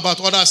don't know about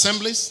other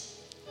assemblies,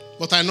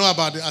 but I know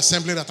about the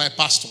assembly that I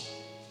pastor.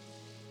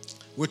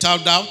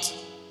 Without doubt,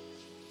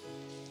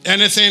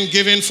 anything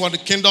given for the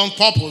kingdom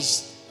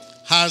purpose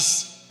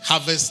has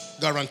harvest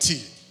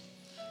guarantee.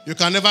 You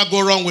can never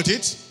go wrong with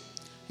it.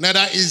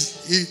 Neither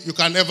you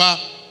can never,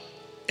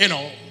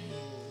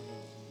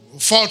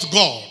 fault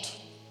God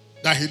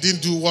that he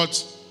didn't do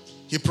what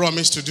he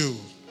promised to do.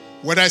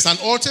 Whether it's an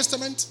Old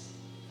Testament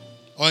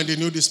or in the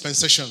New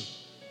Dispensation.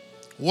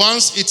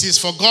 Once it is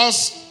for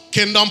God's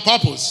kingdom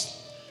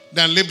purpose,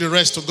 then leave the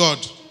rest to God.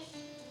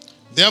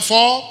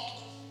 Therefore,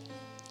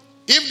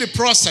 if the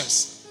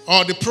proceeds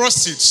of the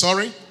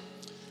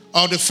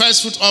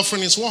first fruit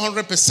offering is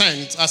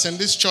 100%, as in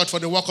this church for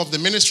the work of the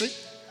ministry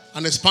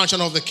and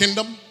expansion of the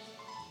kingdom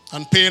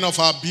and paying off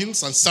our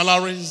bills and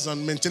salaries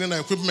and maintaining our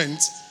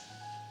equipment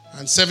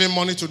and saving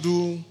money to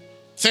do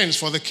things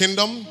for the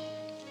kingdom,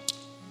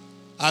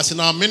 as in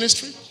our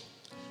ministry,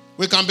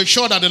 we can be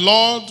sure that the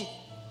Lord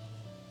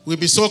will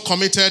be so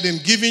committed in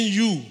giving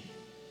you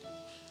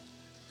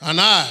and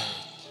I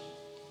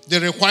the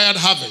required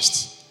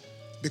harvest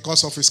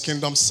because of his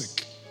kingdom's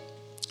sake.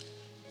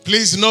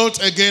 Please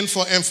note again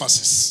for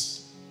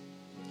emphasis.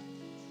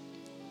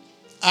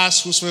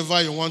 Ask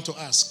whosoever you want to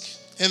ask.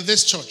 In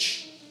this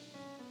church,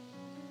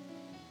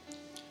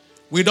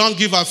 we don't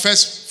give our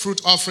first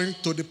fruit offering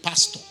to the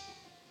pastor.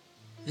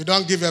 You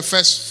don't give a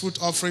first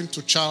fruit offering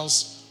to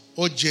Charles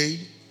Ojei,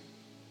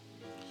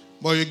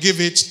 but you give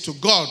it to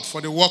God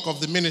for the work of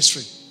the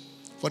ministry,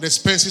 for the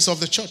expenses of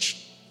the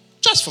church.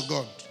 Just for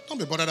God. Don't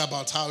be bothered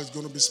about how it's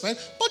going to be spent,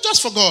 but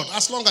just for God,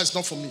 as long as it's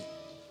not for me.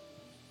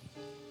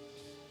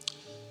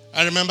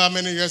 I remember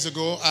many years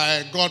ago,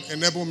 God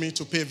enabled me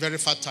to pay a very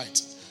fat tithe.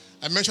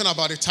 I mentioned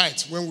about the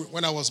tithe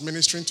when I was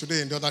ministering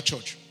today in the other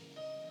church.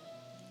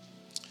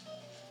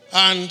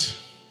 And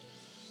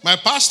my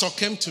pastor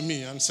came to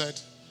me and said,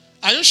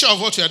 "Are you sure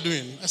of what you are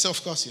doing?" I said,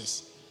 "Of course,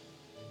 yes."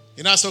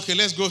 And I said, "Okay,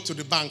 let's go to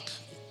the bank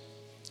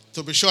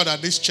to be sure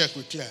that this check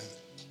will clear."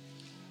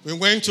 We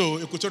went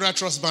to Equatorial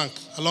Trust Bank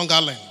along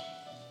our lane.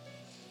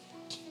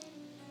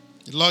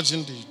 He lodged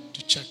in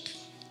the check.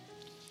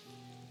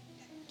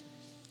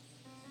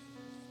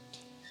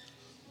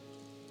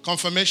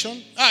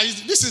 Confirmation.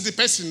 This is the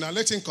person now.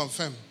 Let him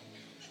confirm.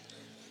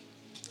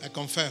 I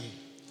confirm.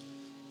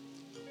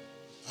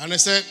 And I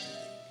said,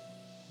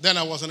 then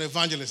I was an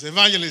evangelist.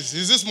 Evangelist,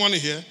 is this money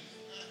here?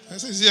 I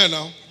said, it's here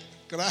now.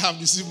 Can I have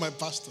deceived my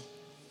pastor?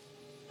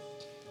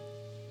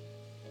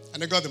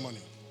 And I got the money.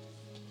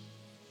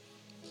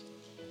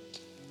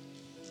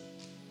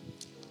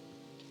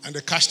 And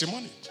they cashed the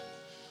money.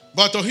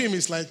 But to him,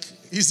 it's like,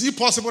 is it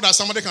possible that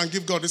somebody can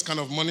give God this kind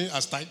of money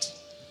as tithe?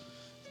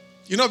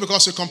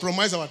 Because we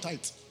compromise our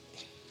tithe.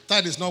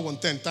 Tithe is not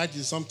 1/10. Tithe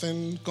is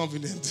something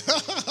convenient.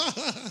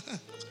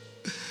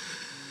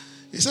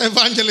 He said,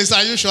 "Evangelist,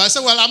 are you sure?" I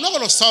said, "Well, I'm not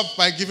going to stop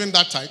by giving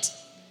that tithe."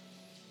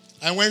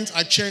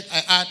 I checked.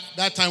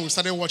 That time we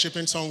started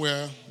worshiping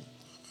somewhere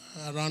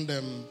around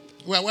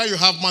where you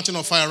have Mountain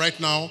of Fire right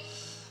now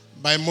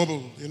by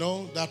Mobile.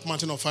 That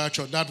Mountain of Fire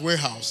church, that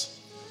warehouse.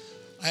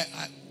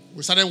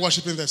 We started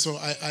worshiping there. So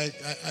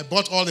I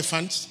bought all the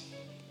fans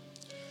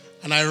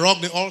and I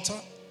rocked the altar.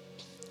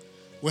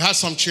 We had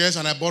some chairs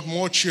and I bought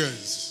more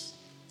chairs.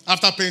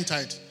 After paying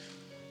tithe.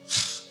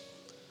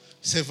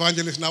 He said,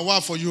 "Evangelist, now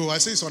what for you?" I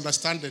say, "It's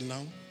understanding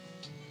now."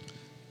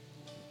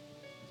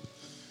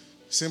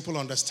 Simple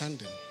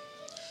understanding.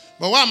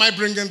 But why am I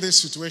bringing this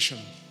situation?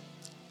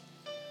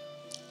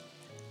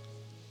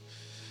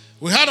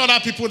 We had other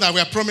people that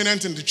were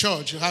prominent in the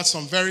church. We had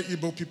some very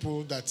Igbo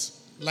people that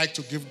like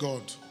to give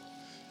God.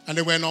 And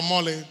they were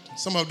normally,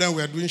 some of them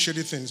were doing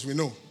shady things, we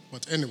know.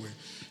 But anyway,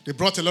 they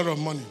brought a lot of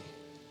money.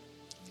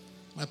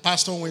 My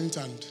pastor went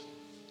and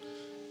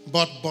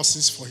bought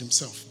buses for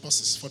himself,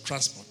 buses for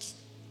transport.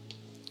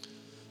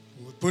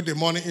 He would put the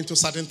money into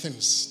certain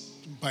things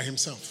by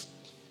himself.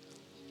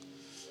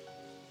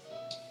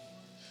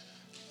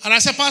 And I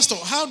said, "Pastor,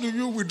 how do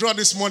you withdraw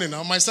this money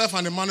now?" Myself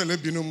and Emmanuel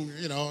Ebinum,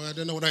 I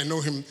don't know whether I know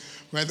him,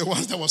 were the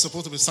ones that were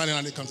supposed to be signing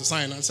and they come to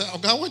sign. I said,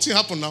 "Okay, what will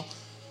happen now?"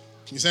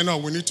 He said, "No,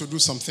 we need to do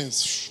some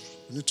things.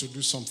 We need to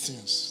do some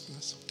things."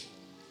 That's okay.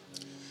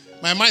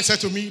 My mind said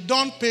to me,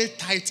 "Don't pay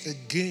tithe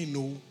again,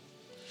 no.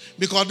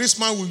 Because this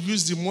man will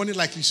use the money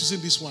like he's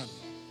using this one."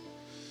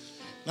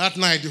 That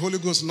night, the Holy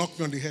Ghost knocked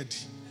me on the head.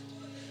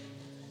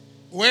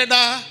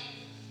 Whether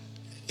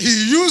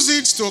he used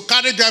it to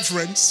carry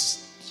girlfriends,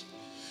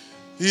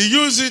 he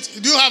used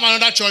it. Do you have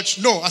another church?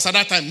 No. As at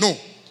that time, no.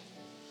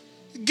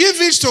 Give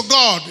it to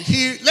God.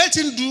 Let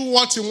him do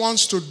what he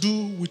wants to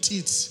do with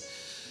it.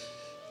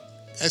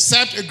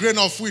 Except a grain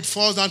of wheat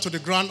falls down to the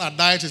ground and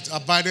dieth, it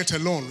abideth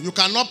alone. You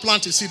cannot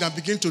plant a seed and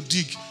begin to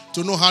dig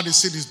to know how the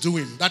seed is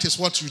doing. That is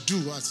what you do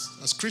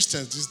as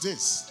Christians these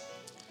days.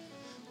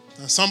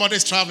 And somebody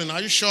is traveling.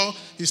 Are you sure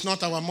it's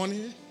not our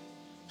money?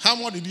 How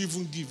much did you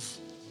even give?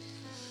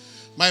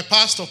 My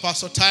pastor,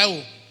 Pastor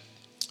Taiwo,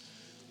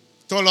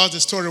 told us the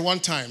story one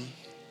time.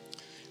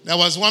 There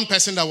was one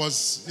person that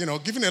was,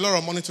 giving a lot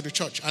of money to the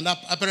church. And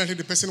apparently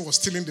the person was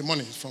stealing the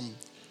money from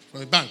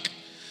the bank.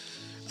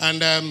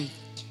 And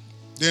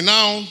they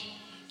now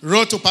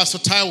wrote to Pastor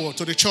Taiwo,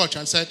 to the church,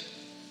 and said,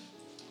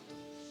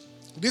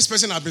 this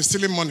person has been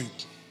stealing money.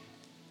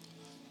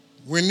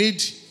 We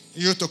need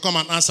you to come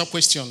and answer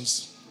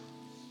questions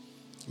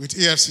with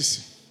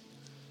EFCC.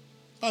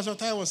 Pastor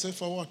Taiwo said,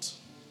 for what?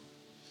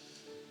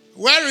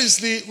 Where is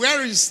this,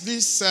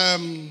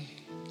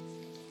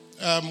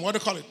 what do you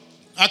call it?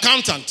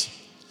 Accountant.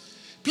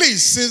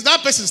 Please, since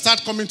that person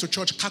started coming to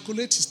church,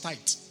 calculate his tithe.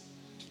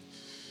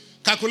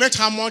 Calculate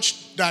how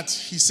much that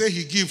he said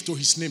he gave to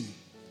his name.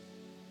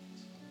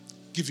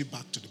 Give it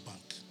back to the bank.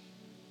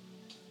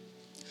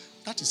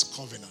 That is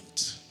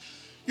covenant.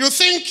 You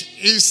think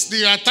it's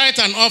the tithe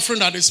and offering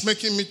that is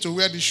making me to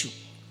wear this shoe?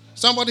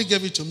 Somebody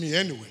gave it to me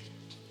anyway.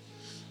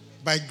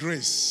 By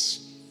grace.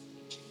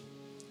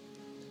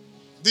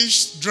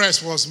 This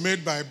dress was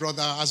made by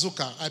Brother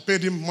Azuka. I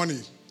paid him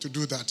money to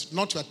do that.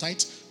 Not your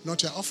tithe,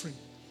 not your offering.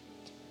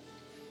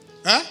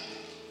 Huh?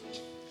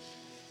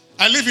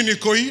 I live in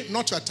Ikoyi,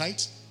 not your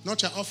tithe,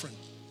 not your offering.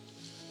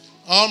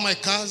 All my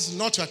cars,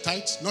 not your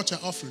tithe, not your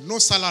offering. No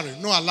salary,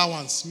 no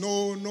allowance,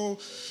 no.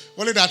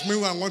 Only that me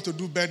when I want to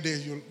do birthday,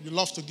 you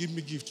love to give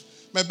me gift.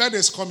 My birthday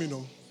is coming,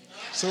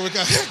 so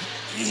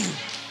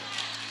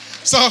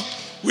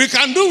we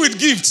can do with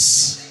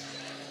gifts,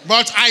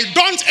 but I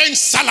don't earn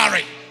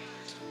salary.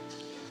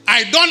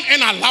 I don't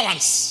earn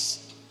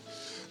allowance.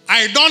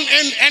 I don't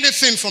earn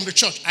anything from the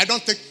church. I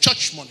don't take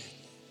church money.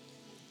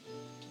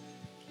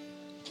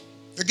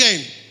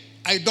 Again,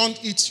 I don't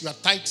eat your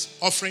tithe,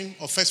 offering,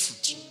 or first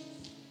fruit.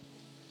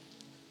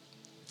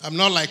 I'm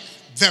not like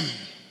them.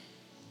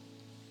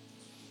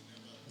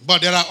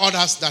 But there are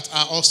others that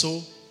are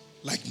also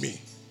like me.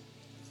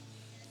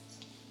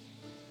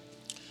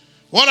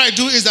 What I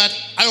do is that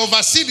I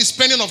oversee the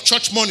spending of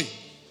church money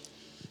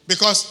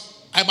because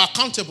I'm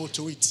accountable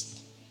to it.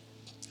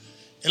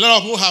 A lot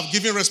of people have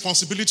given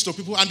responsibility to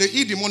people and they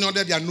eat the money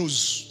under their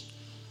nose.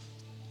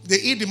 They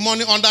eat the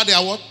money under their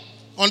what?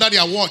 Under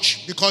their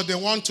watch because they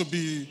want to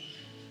be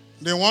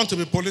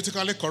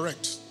politically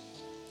correct.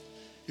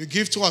 You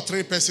give 2 or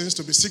 3 persons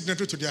to be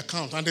signatory to the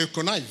account and they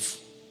connive.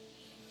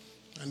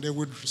 And they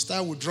would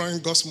start withdrawing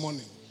God's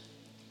money.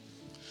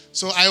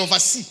 So I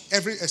oversee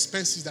every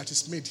expense that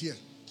is made here.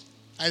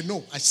 I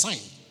know, I sign.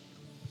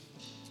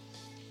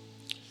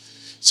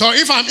 So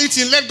if I'm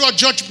eating, let God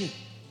judge me.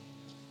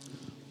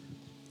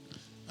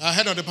 Our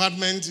head of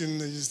department in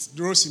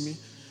Rosimi,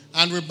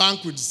 and we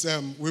bank with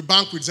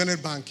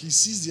Zenith Bank. He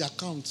sees the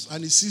account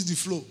and he sees the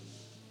flow.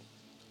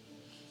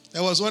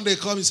 There was one day he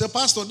called me, he said,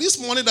 Pastor, this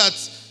money that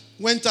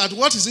went out,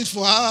 what is it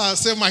for? I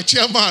said, my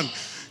chairman,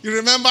 you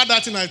remember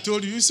that thing I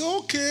told you? He said,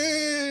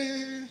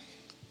 okay.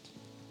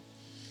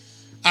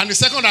 And the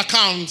second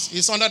account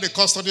is under the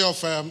custody of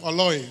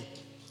Ojei.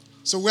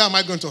 So where am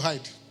I going to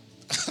hide?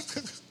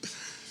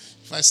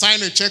 If I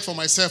sign a check for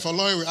myself,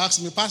 Ojei will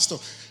ask me, Pastor,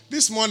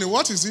 this money,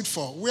 what is it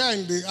for? We are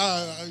in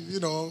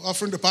the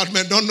offering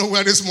department, don't know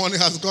where this money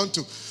has gone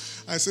to.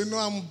 I said, no,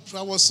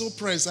 I was so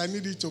pressed, I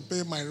needed to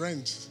pay my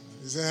rent.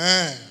 He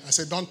said, I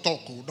said, don't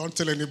talk, don't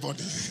tell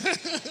anybody.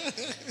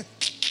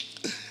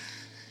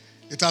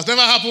 It has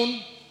never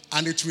happened,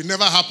 and it will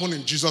never happen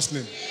in Jesus'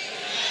 name.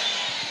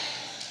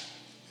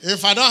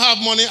 If I don't have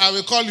money, I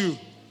will call you.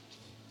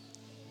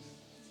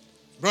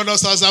 Brother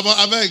Sazaba,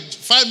 I beg,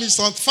 find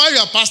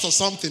your pastor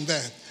something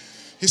there.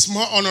 He's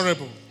more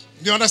honorable.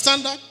 Do you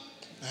understand that?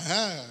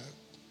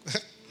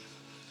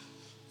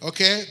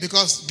 Okay,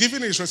 because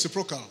giving is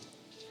reciprocal.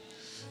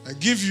 I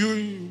give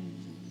you,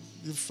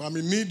 if I'm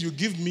in need, you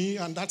give me,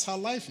 and that's how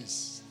life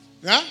is.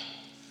 Yeah?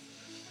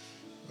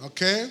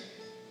 Okay?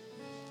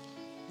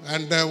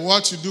 And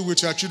what you do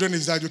with your children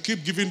is that you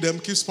keep giving them,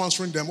 keep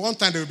sponsoring them. One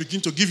time they will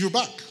begin to give you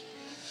back.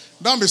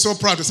 Don't be so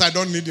proud to say, I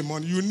don't need the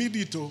money. You need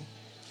it too.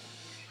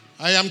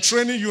 I am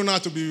training you now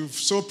to be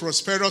so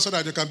prosperous so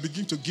that you can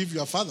begin to give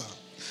your father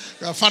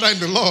in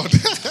the Lord.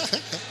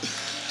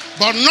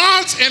 But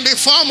not in the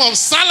form of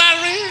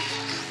salary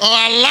or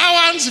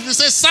allowance. If you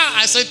say, sir,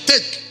 I say,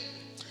 take.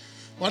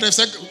 What if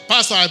say,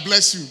 Pastor, I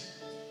bless you.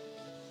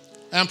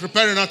 I am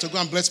preparing now to go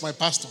and bless my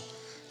pastor.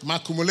 I'm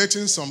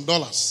accumulating some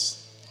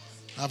dollars.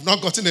 I've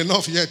not gotten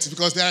enough yet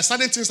because there are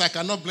certain things I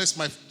cannot bless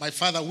my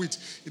father with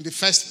in the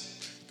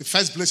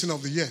first blessing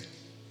of the year.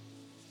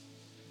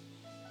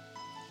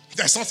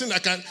 There's something I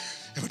can,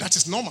 that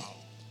is normal.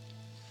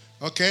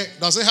 Okay,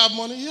 does he have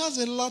money? He has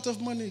a lot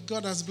of money.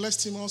 God has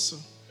blessed him also.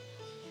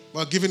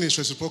 But giving is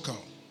reciprocal.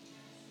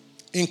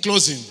 In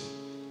closing,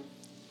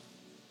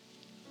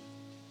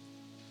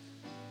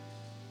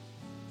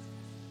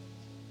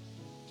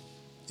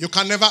 you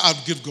can never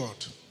outgive God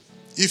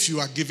if you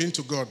are giving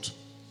to God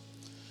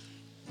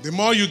The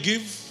more you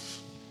give,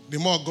 the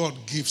more God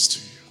gives to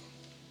you.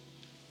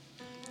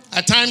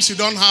 At times you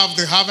don't have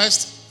the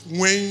harvest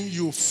when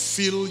you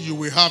feel you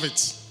will have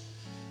it.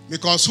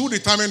 Because who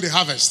determines the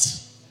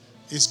harvest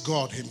is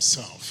God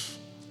himself.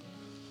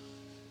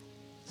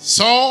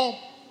 So,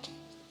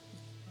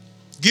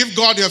 give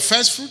God your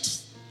first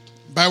fruit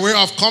by way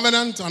of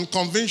covenant and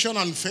conviction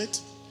and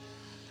faith.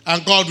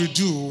 And God will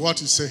do what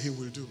he said he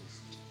will do.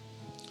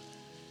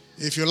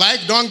 If you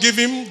like, don't give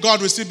him.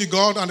 God will still be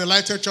God and the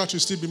Lighted Church will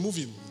still be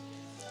moving.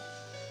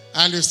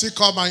 And you still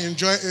come and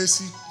enjoy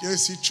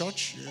AC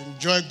church. You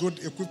enjoy good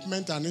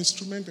equipment and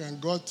instrument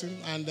and God thing.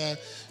 And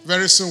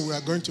very soon we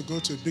are going to go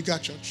to a bigger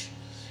church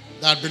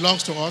that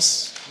belongs to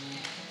us.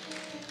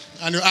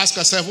 And you ask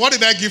yourself, what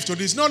did I give to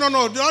this? No,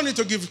 you don't need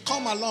to give.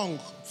 Come along.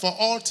 For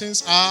all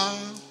things are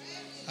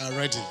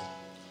ready.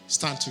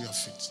 Stand to your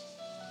feet.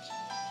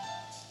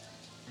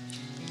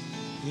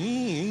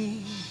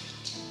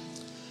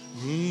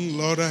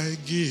 Lord, I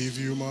give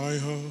you my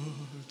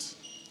heart.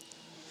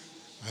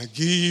 I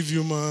give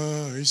you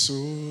my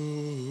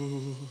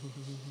soul.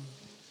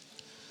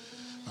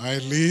 I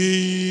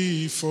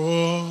live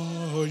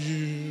for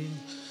you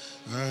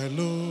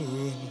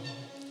alone.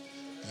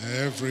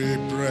 Every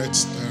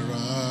breath that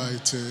I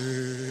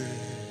take,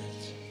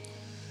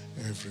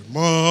 every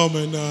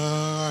moment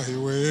I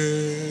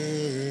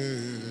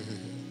wait.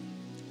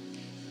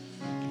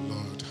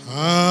 Lord,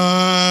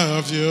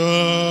 have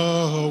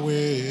your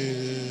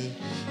way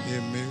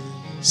in me.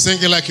 Sing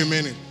it like you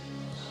mean it.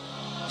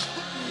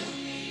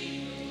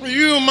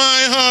 You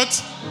my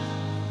heart,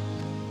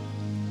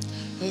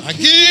 I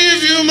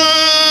give you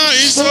my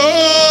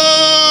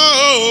soul,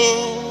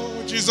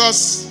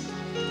 Jesus.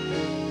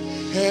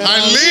 I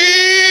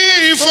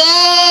live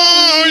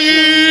for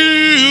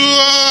you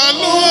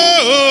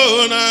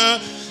alone.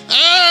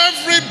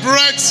 Every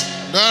breath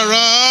that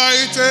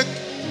I take,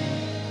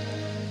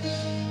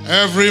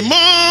 every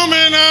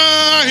moment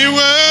I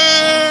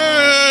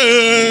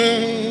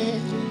wait.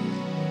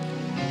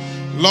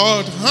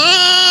 Lord,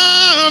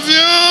 have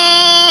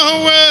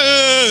your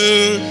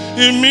way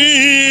in me.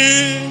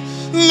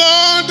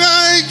 Lord,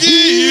 I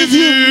give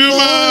you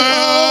my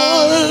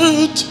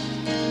heart.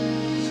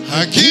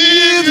 I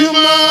give you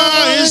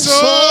my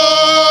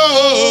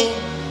soul.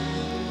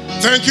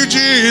 Thank you,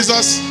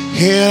 Jesus.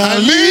 Here I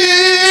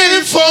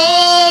live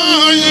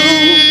for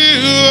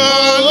you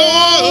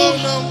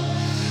alone.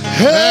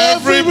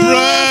 Every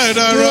breath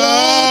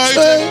I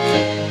take,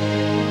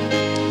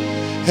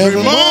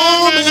 every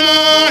moment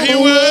I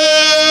wait.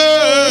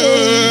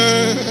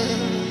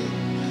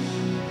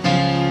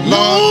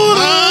 Lord,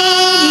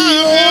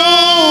 have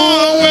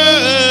your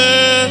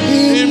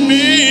way in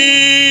me.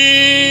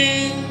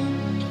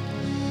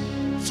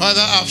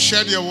 Father, I've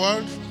shared your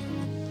word,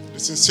 the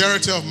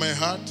sincerity of my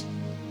heart,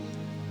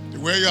 the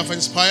way you have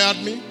inspired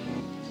me,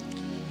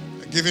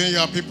 giving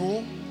your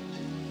people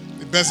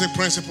the basic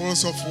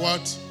principles of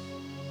what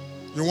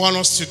you want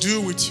us to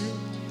do with you.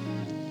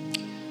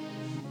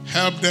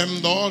 Help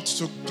them, Lord,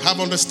 to have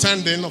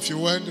understanding of your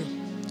word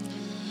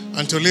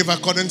and to live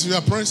according to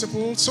your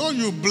principles. So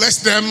you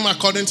bless them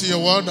according to your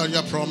word and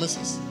your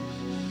promises.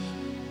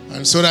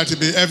 And so that it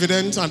be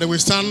evident and they will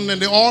stand in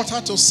the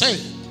altar to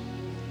say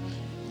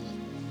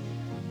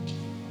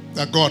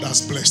that God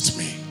has blessed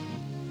me.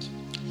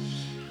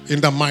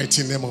 In the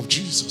mighty name of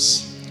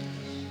Jesus.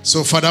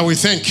 So, Father, we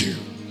thank you.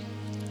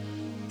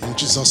 In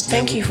Jesus' name.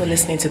 Thank you for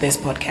listening to this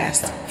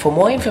podcast. For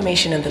more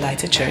information on the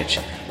Lighted Church,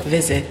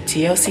 visit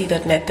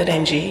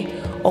tlc.net.ng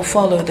or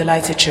follow the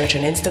Lighted Church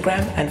on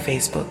Instagram and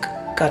Facebook.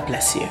 God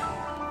bless you.